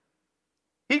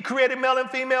 He created male and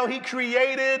female. He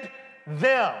created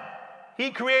them.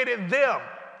 He created them.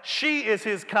 She is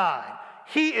his kind.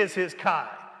 He is his kind.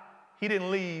 He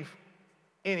didn't leave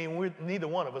neither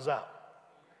one of us out.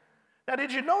 Now,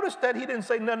 did you notice that he didn't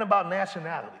say nothing about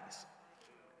nationalities?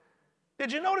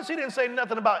 Did you notice he didn't say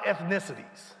nothing about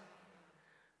ethnicities?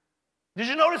 Did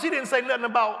you notice he didn't say nothing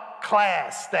about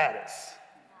class status?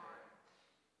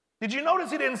 Did you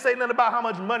notice he didn't say nothing about how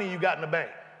much money you got in the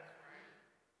bank?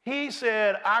 He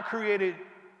said, I created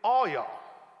all y'all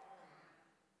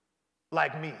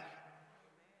like me.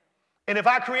 And if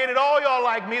I created all y'all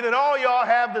like me, then all y'all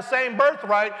have the same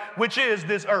birthright, which is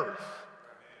this earth.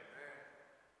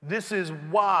 This is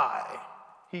why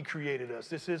he created us.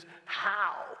 This is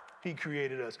how he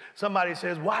created us. Somebody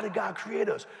says, why did God create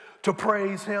us? To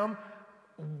praise him?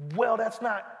 Well, that's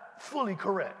not fully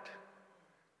correct.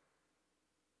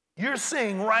 You're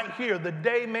seeing right here the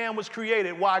day man was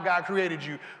created, why God created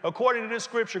you. According to this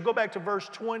scripture, go back to verse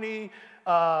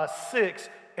 26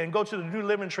 and go to the New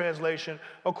Living Translation.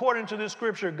 According to this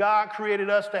scripture, God created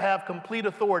us to have complete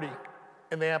authority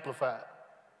in the Amplified.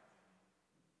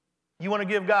 You want to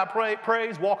give God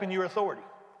praise? Walk in your authority.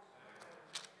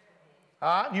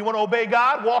 You want to obey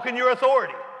God? Walk in your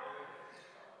authority.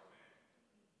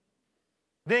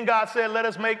 Then God said, let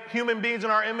us make human beings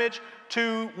in our image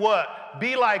to what?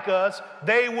 Be like us.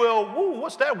 They will,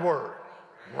 what's that word?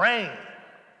 Reign.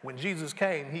 When Jesus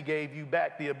came, he gave you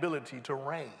back the ability to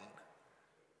reign.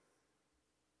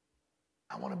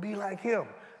 I want to be like him,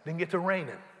 then get to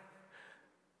reigning.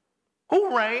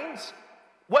 Who reigns?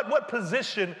 What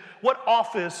position, what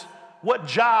office, what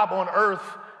job on earth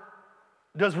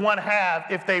does one have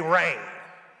if they reign?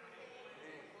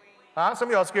 Some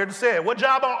of y'all scared to say it. What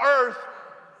job on earth?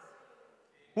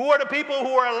 Who are the people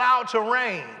who are allowed to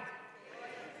reign?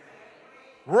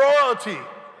 Royalty,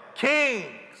 kings,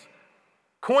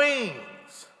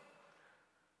 queens.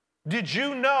 Did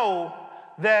you know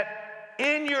that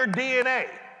in your DNA,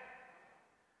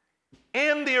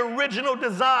 in the original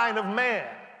design of man,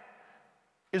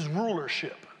 is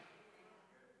rulership?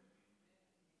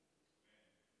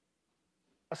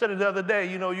 I said it the other day,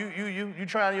 you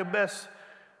trying your best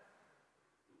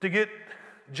to get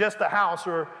just a house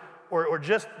or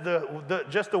just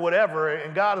the whatever,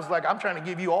 and God is like, I'm trying to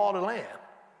give you all the land.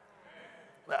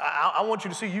 I want you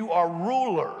to see you are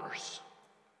rulers.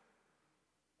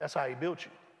 That's how he built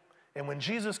you. And when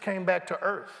Jesus came back to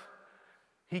earth,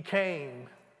 he came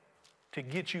to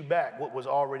get you back what was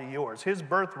already yours. His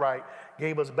birthright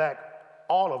gave us back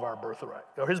all of our birthright.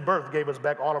 Or his birth gave us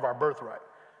back all of our birthright.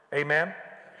 Amen?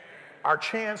 Our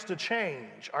chance to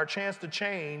change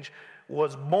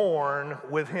was born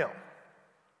with him.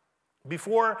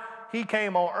 Before he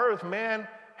came on earth, man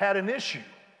had an issue.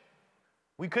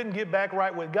 We couldn't get back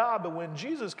right with God, but when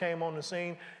Jesus came on the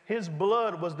scene, his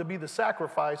blood was to be the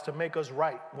sacrifice to make us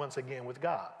right once again with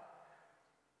God.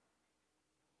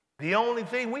 The only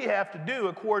thing we have to do,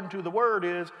 according to the word,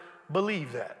 is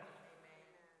believe that.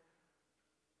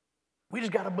 We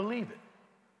just got to believe it.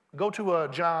 Go to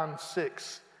John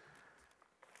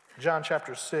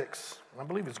chapter 6. I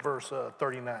believe it's verse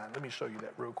 39. Let me show you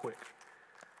that real quick.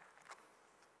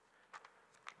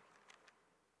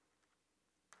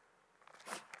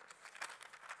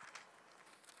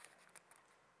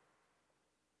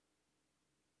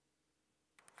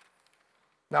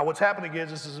 Now, what's happening is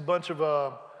this is a bunch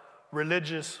of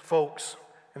religious folks,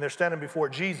 and they're standing before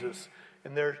Jesus,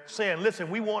 and they're saying,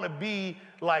 listen, we want to be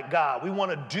like God. We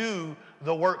want to do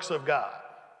the works of God.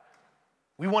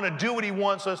 We want to do what he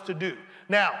wants us to do.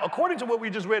 Now, according to what we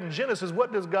just read in Genesis,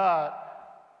 what does God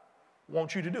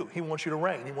want you to do? He wants you to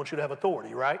reign. He wants you to have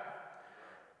authority, right?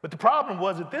 But the problem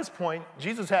was at this point,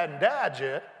 Jesus hadn't died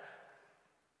yet.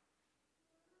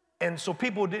 And so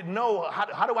people didn't know,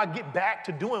 how do I get back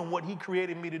to doing what he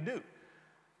created me to do?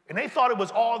 And they thought it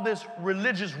was all this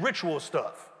religious ritual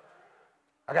stuff.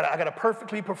 I got to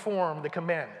perfectly perform the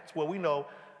commandments. Well, we know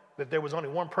that there was only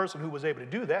one person who was able to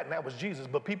do that, and that was Jesus.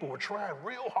 But people were trying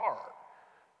real hard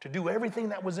to do everything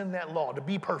that was in that law, to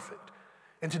be perfect.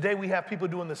 And today we have people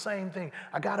doing the same thing.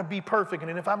 I got to be perfect,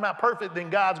 and if I'm not perfect,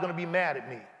 then God's going to be mad at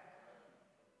me. If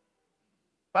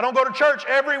I don't go to church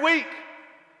every week,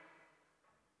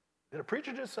 did a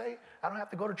preacher just say, I don't have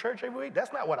to go to church every week?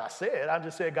 That's not what I said. I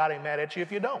just said God ain't mad at you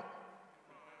if you don't.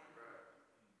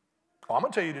 Oh, I'm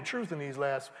going to tell you the truth in these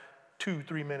last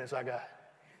 2-3 minutes I got.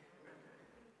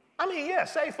 I mean, yeah,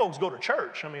 saved folks go to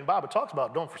church. I mean, the Bible talks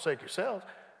about don't forsake yourselves.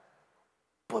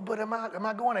 But am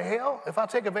I going to hell if I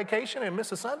take a vacation and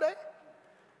miss a Sunday?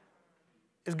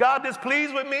 Is God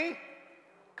displeased with me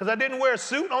because I didn't wear a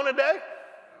suit on a day?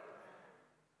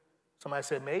 Somebody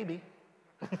said maybe.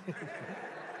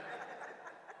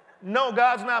 No,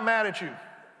 God's not mad at you.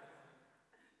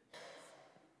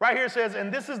 Right here it says,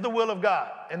 and this is the will of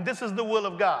God, and this is the will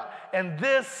of God. And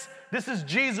this is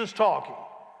Jesus talking.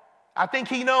 I think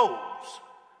he knows.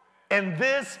 And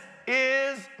this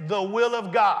is the will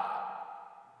of God.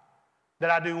 That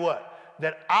I do what?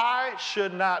 That I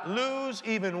should not lose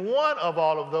even one of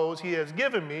all of those he has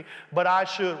given me, but I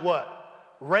should what?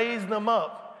 Raise them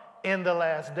up in the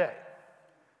last day.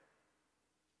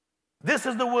 This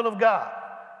is the will of God.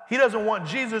 He doesn't want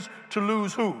Jesus to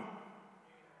lose who?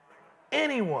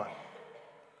 Anyone.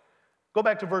 Go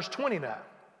back to verse 29.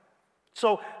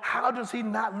 So how does he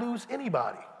not lose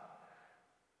anybody?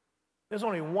 There's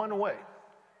only one way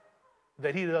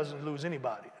that he doesn't lose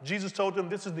anybody. Jesus told them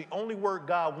this is the only word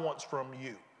God wants from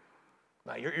you.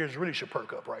 Now, your ears really should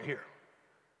perk up right here.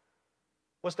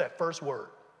 What's that first word?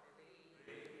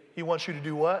 He wants you to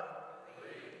do what?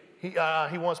 He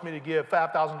wants me to give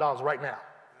 $5,000 right now.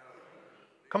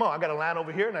 Come on, I got a line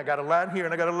over here, and I got a line here,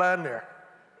 and I got a line there.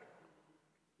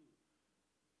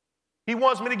 He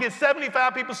wants me to get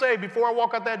 75 people saved before I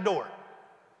walk out that door.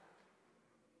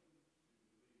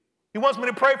 He wants me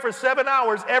to pray for 7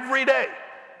 hours every day.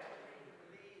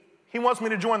 He wants me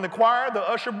to join the choir, the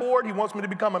usher board. He wants me to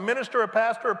become a minister, a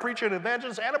pastor, a preacher, an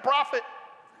evangelist, and a prophet.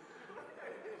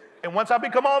 And once I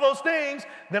become all those things,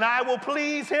 then I will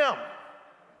please him.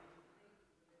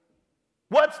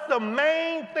 What's the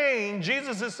main thing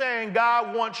Jesus is saying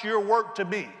God wants your work to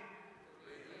be?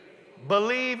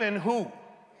 Believe in who?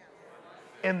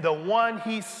 In the one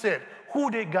he sent.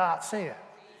 Who did God send?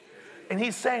 And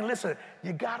he's saying, listen,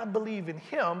 you got to believe in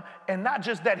him and not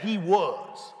just that he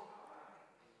was.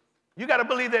 You got to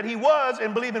believe that he was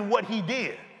and believe in what he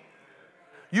did.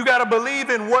 You got to believe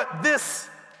in what this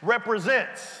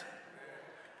represents.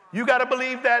 You got to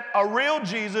believe that a real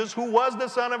Jesus who was the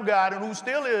Son of God and who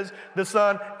still is the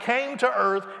Son came to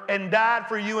earth and died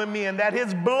for you and me, and that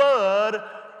his blood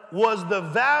was the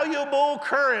valuable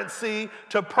currency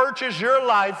to purchase your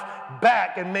life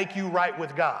back and make you right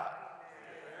with God.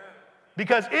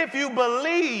 Because if you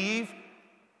believe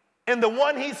in the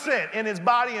one he sent, in his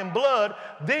body and blood,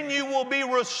 then you will be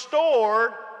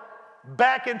restored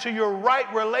back into your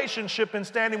right relationship and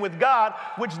standing with God,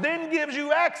 which then gives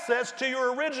you access to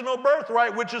your original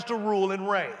birthright, which is to rule and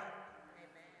reign.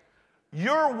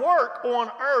 Your work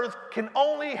on earth can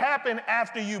only happen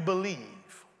after you believe.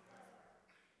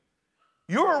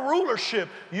 Your rulership,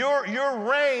 your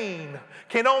reign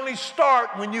can only start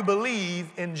when you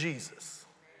believe in Jesus.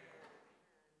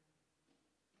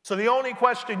 So the only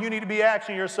question you need to be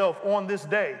asking yourself on this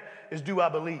day is, do I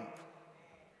believe?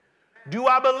 Do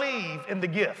I believe in the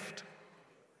gift,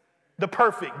 the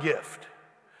perfect gift?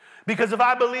 Because if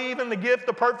I believe in the gift,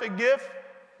 the perfect gift,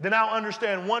 then I'll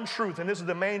understand one truth, and this is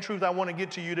the main truth I want to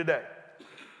get to you today,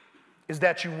 is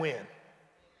that you win,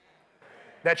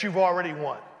 that you've already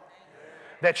won,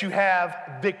 that you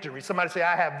have victory. Somebody say,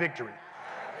 I have victory.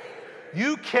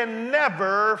 You can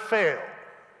never fail.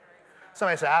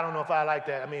 Somebody say, I don't know if I like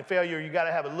that. I mean, failure, you got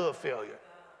to have a little failure.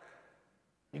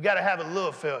 You got to have a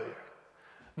little failure.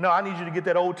 No, I need you to get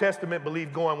that Old Testament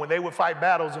belief going. When they would fight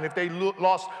battles, and if they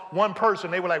lost one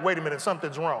person, they were like, wait a minute,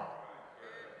 something's wrong.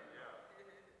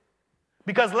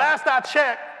 Because last I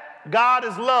checked, God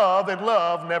is love, and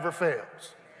love never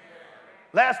fails.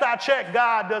 Last I checked,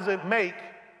 God doesn't make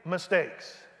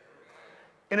mistakes.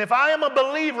 And if I am a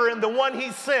believer in the one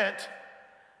he sent,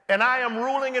 and I am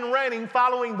ruling and reigning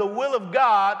following the will of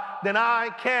God, then I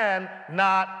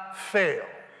cannot fail.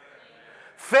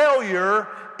 Failure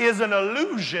is an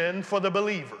illusion for the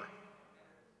believer.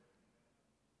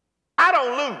 I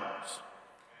don't lose.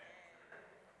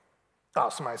 Oh,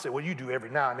 somebody said, well, you do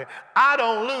every now and then. I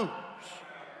don't lose.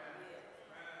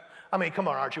 I mean, come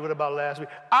on, Archie, what about last week?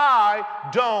 I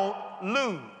don't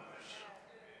lose.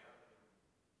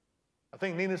 I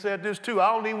think Nina said this too.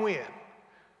 I only win.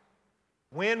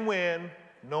 Win-win,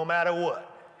 no matter what.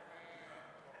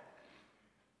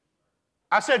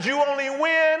 I said you only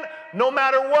win no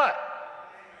matter what.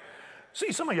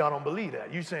 See, some of y'all don't believe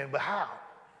that. You're saying, but how?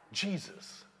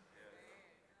 Jesus.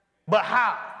 But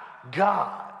how?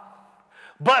 God.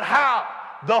 But how?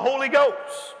 The Holy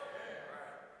Ghost.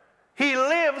 He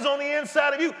lives on the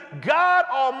inside of you. God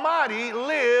Almighty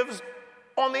lives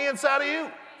on the inside of you,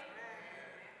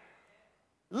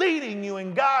 leading you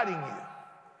and guiding you.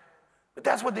 But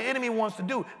that's what the enemy wants to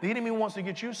do. The enemy wants to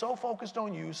get you so focused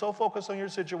on you, so focused on your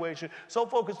situation, so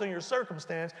focused on your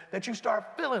circumstance that you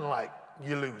start feeling like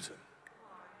you're losing.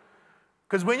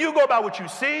 Because when you go by what you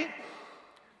see,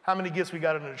 how many gifts we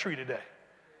got under the tree today?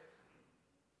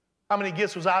 How many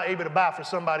gifts was I able to buy for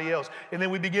somebody else? And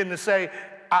then we begin to say,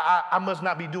 I must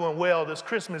not be doing well this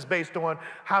Christmas based on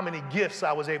how many gifts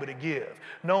I was able to give.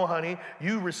 No, honey,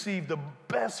 you received the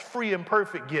best free and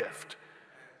perfect gift.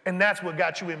 And that's what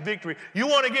got you in victory. You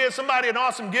want to give somebody an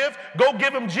awesome gift? Go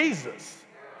give them Jesus.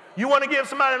 You want to give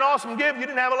somebody an awesome gift? You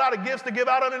didn't have a lot of gifts to give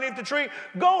out underneath the tree?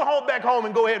 Go home back home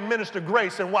and go ahead and minister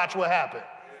grace and watch what happens.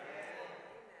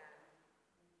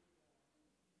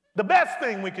 The best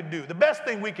thing we can do, the best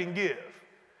thing we can give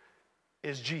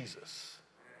is Jesus.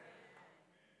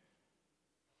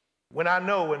 When I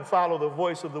know and follow the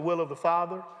voice of the will of the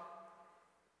Father,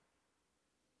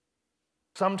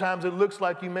 sometimes it looks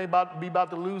like you may be about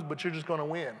to lose, but you're just going to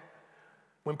win.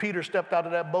 When Peter stepped out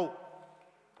of that boat,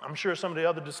 I'm sure some of the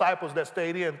other disciples that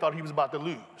stayed in thought he was about to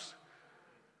lose.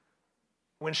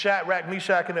 when Shadrach,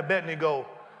 Meshach, and Abednego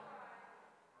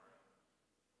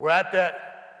were at that,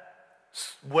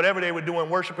 whatever they were doing,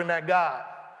 worshiping that God,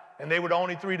 and they were the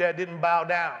only three that didn't bow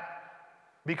down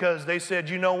because they said,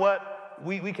 you know what?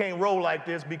 We can't roll like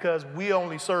this because we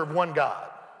only serve one God.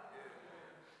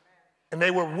 And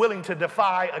they were willing to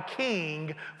defy a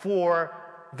king for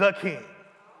the king.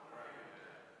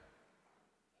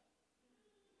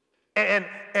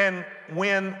 And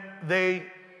when they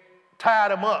tied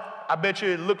him up, I bet you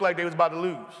it looked like they was about to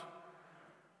lose.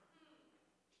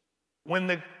 When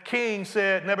the king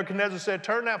said, Nebuchadnezzar said,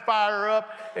 turn that fire up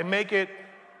and make it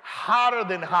hotter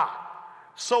than hot.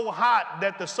 So hot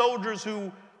that the soldiers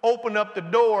who opened up the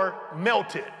door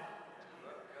melted.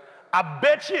 I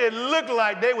bet you it looked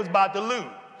like they was about to lose.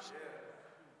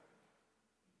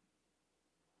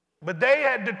 But they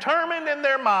had determined in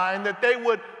their mind that they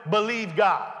would believe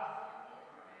God.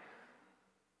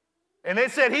 And they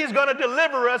said, he's going to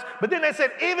deliver us. But then they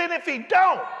said, even if he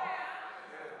don't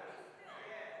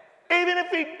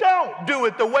do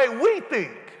it the way we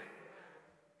think,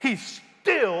 he's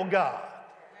still God.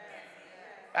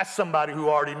 That's somebody who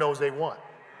already knows they won.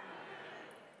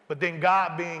 But then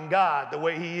God being God the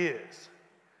way he is.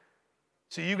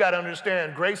 See, you got to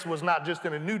understand, grace was not just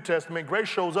in the New Testament. Grace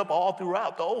shows up all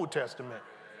throughout the Old Testament.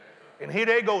 And here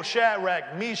they go,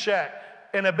 Shadrach, Meshach,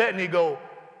 and Abednego,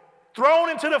 thrown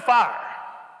into the fire.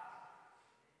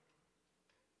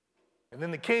 And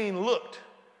then the king looked,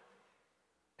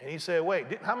 and he said, wait,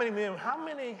 how many men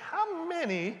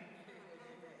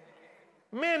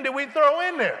did we throw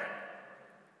in there?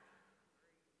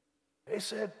 They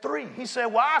said 3. He said,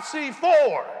 well, I see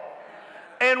 4.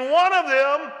 And one of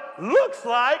them looks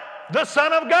like the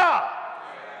Son of God.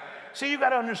 See, you got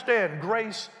to understand,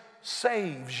 grace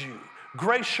saves you.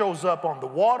 Grace shows up on the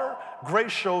water.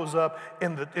 Grace shows up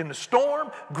in the storm.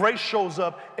 Grace shows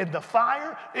up in the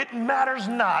fire. It matters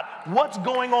not what's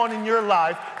going on in your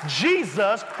life.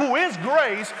 Jesus, who is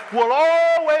grace, will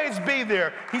always be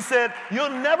there. He said, you'll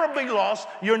never be lost,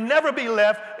 you'll never be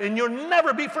left, and you'll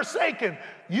never be forsaken.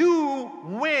 You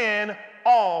win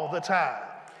all the time.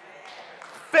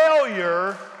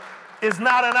 Failure is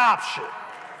not an option.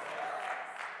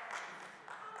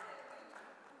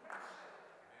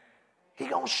 He's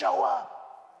going to show up.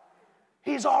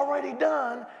 He's already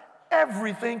done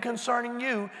everything concerning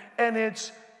you, and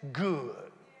it's good.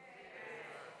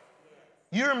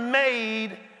 You're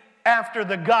made after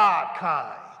the God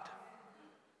kind.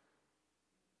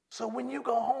 So when you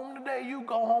go home today, you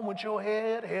go home with your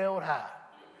head held high,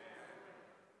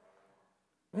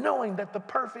 knowing that the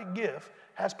perfect gift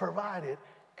has provided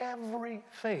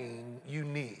everything you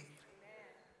need.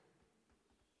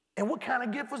 And what kind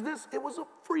of gift was this? It was a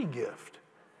free gift.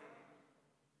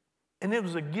 And it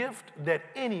was a gift that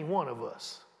any one of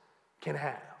us can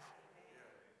have.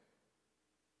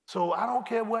 So I don't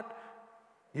care what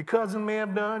your cousin may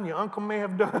have done, your uncle may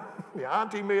have done, your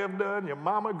auntie may have done, your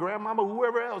mama, grandmama,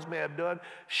 whoever else may have done,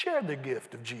 share the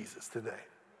gift of Jesus today.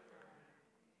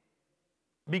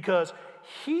 Because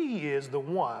he is the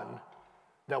one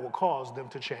that will cause them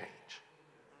to change.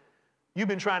 You've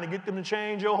been trying to get them to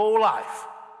change your whole life.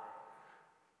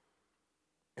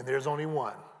 And there's only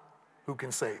one who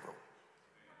can save them.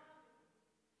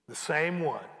 The same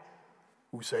one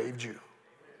who saved you.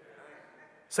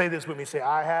 Say this with me. Say,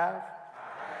 I have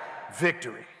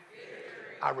victory.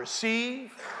 I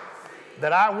receive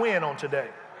that I win on today.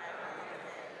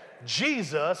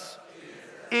 Jesus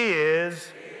is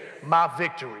my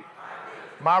victory.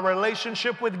 My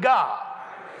relationship with God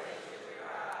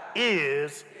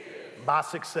is my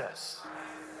success.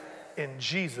 In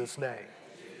Jesus' name.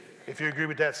 If you agree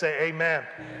with that, say amen.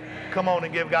 Come on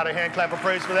and give God a hand clap of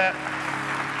praise for that.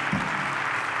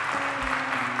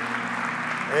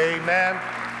 Amen.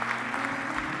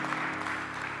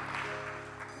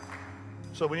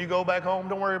 So when you go back home,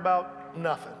 don't worry about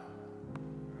nothing.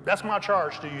 That's my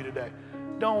charge to you today.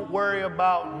 Don't worry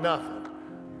about nothing.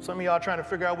 Some of y'all trying to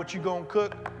figure out what you're going to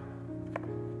cook.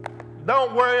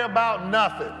 Don't worry about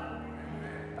nothing.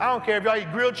 I don't care if y'all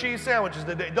eat grilled cheese sandwiches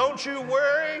today. Don't you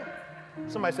worry.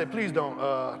 Somebody said, please don't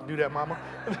do that, mama.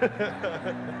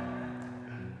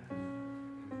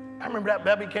 I remember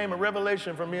that became a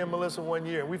revelation for me and Melissa one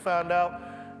year. We found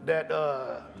out that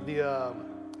the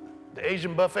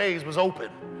Asian buffets was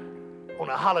open on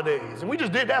the holidays. And we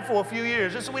just did that for a few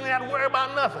years, just so we didn't have to worry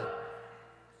about nothing.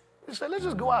 We said, let's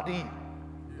just go out to eat.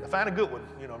 Find a good one.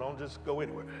 Don't just go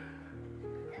anywhere.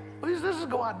 Let's just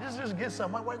go out, let's just get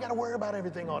something. Why you got to worry about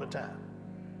everything all the time?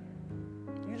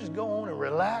 You just go on and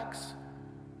relax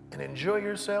and enjoy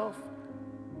yourself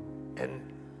and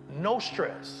no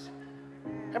stress.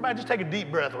 Everybody just take a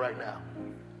deep breath right now.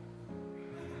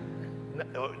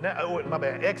 My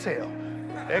bad, exhale.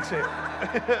 Exhale.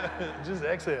 Just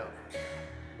exhale.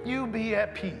 You be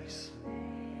at peace.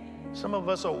 Some of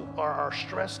us are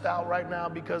stressed out right now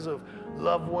because of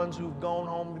loved ones who've gone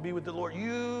home to be with the Lord.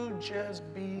 You just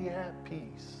be at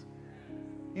peace.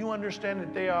 You understand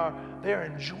that they're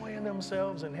enjoying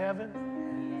themselves in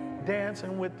heaven,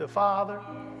 dancing with the Father.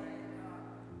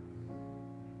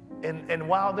 And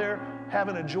while they're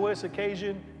having a joyous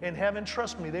occasion in heaven,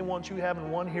 trust me, they want you having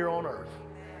one here on earth.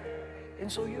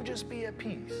 And so you just be at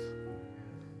peace.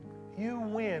 You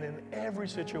win in every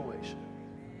situation.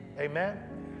 Amen?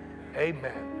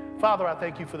 Amen. Father, I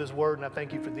thank you for this word, and I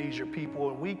thank you for these, your people,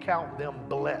 and we count them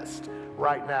blessed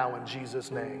right now in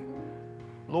Jesus' name.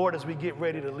 Lord, as we get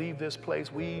ready to leave this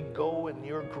place, we go in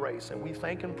your grace, and we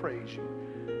thank and praise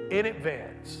you in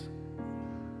advance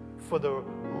for the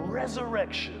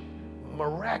resurrection,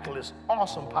 miraculous,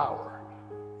 awesome power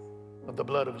of the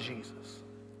blood of Jesus.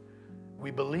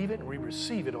 We believe it and we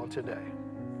receive it on today.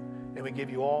 And we give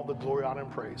you all the glory, honor,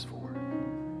 and praise for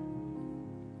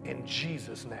it. In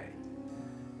Jesus' name.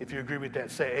 If you agree with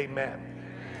that, say amen.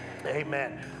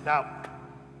 Amen. Now,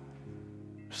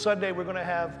 Sunday we're going to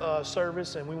have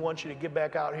service, and we want you to get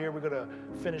back out here. We're going to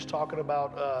finish talking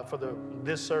about for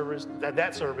this service,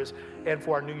 that service, and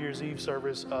for our New Year's Eve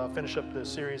service, finish up the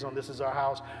series on This Is Our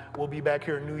House. We'll be back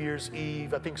here New Year's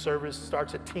Eve. I think service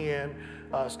starts at 10,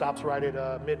 stops right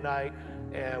at midnight,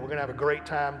 and we're going to have a great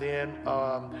time then.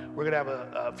 We're going to have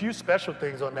a few special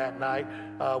things on that night.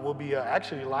 We'll be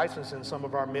actually licensing some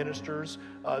of our ministers.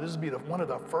 This will be one of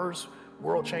the first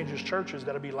World Changers churches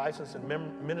that'll be licensed and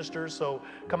ministers. So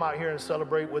come out here and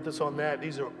celebrate with us on that.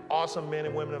 These are awesome men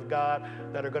and women of God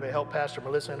that are going to help Pastor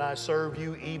Melissa and I serve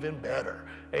you even better.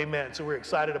 Amen. So we're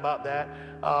excited about that.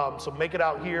 So make it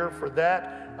out here for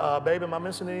that. Babe, am I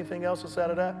missing anything else aside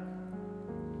of that?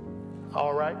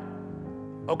 All right.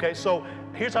 Okay, so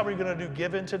here's how we're going to do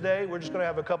giving today. We're just going to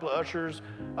have a couple of ushers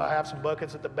have some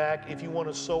buckets at the back. If you want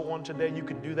to sow on today, you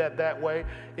can do that way.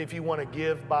 If you want to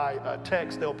give by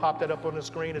text, they'll pop that up on the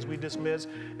screen as we dismiss,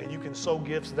 and you can sow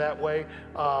gifts that way.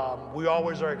 We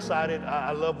always are excited.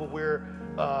 I love what we're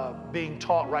being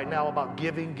taught right now about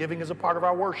giving. Giving is a part of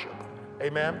our worship.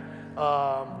 Amen.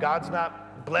 God's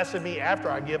not blessing me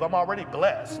after I give. I'm already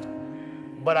blessed.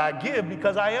 But I give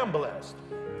because I am blessed.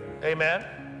 Amen.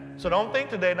 So don't think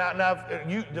today,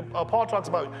 Paul talks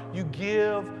about you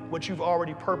give what you've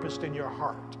already purposed in your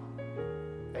heart.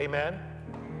 Amen.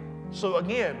 So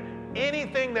again,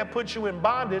 anything that puts you in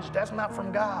bondage, that's not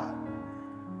from God.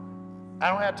 I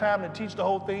don't have time to teach the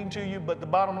whole thing to you, but the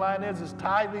bottom line is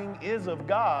tithing is of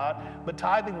God, but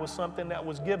tithing was something that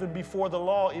was given before the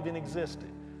law even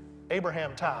existed.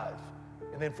 Abraham tithed,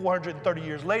 and then 430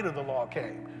 years later the law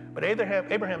came. But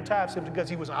Abraham tithed simply because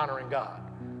he was honoring God.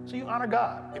 So you honor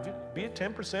God. If you be it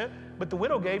 10%, but the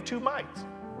widow gave 2 mites.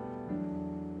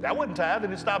 That wasn't tithe,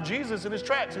 and it stopped Jesus in his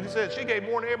tracks. And he said she gave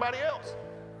more than everybody else.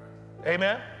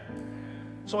 Amen?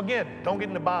 So again, don't get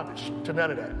into bondage to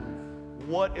none of that.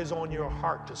 What is on your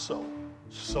heart to sow?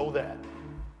 Sow that.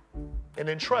 And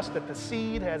then trust that the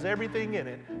seed has everything in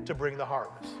it to bring the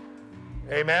harvest.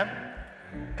 Amen?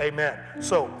 Amen.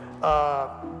 So,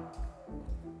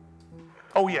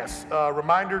 oh yes,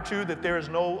 reminder too that there is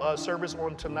no service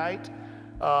on tonight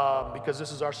because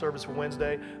this is our service for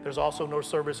Wednesday. There's also no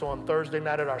service on Thursday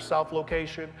night at our South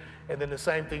location. And then the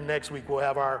same thing next week, we'll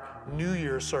have our New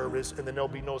Year's service, and then there'll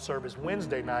be no service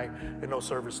Wednesday night and no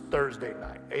service Thursday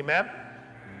night. Amen?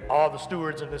 All the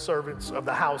stewards and the servants of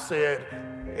the house said,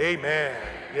 amen.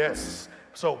 Yes.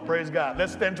 So praise God.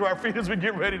 Let's stand to our feet as we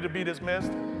get ready to be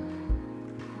dismissed.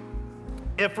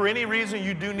 If for any reason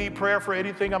you do need prayer for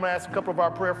anything, I'm going to ask a couple of our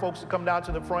prayer folks to come down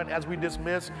to the front as we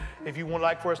dismiss. If you would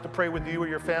like for us to pray with you or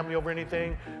your family over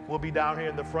anything, we'll be down here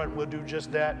in the front. We'll do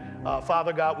just that.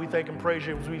 Father God, we thank and praise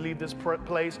you as we leave this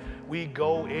place. We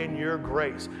go in your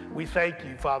grace. We thank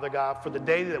you, Father God, for the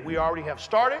day that we already have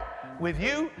started with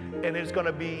you, and it's going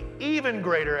to be even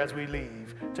greater as we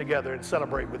leave together and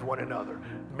celebrate with one another.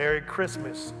 Merry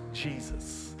Christmas,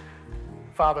 Jesus.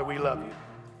 Father, we love you.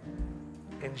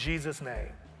 In Jesus' name.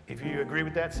 If you agree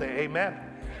with that, say amen.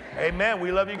 Amen.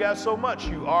 We love you guys so much.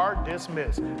 You are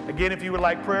dismissed. Again, if you would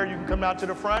like prayer, you can come out to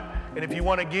the front. And if you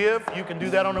want to give, you can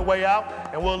do that on the way out.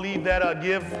 And we'll leave that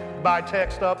give by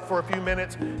text up for a few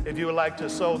minutes if you would like to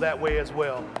sow that way as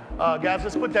well. Guys,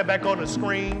 let's put that back on the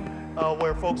screen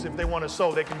where folks, if they want to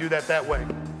sow, they can do that way.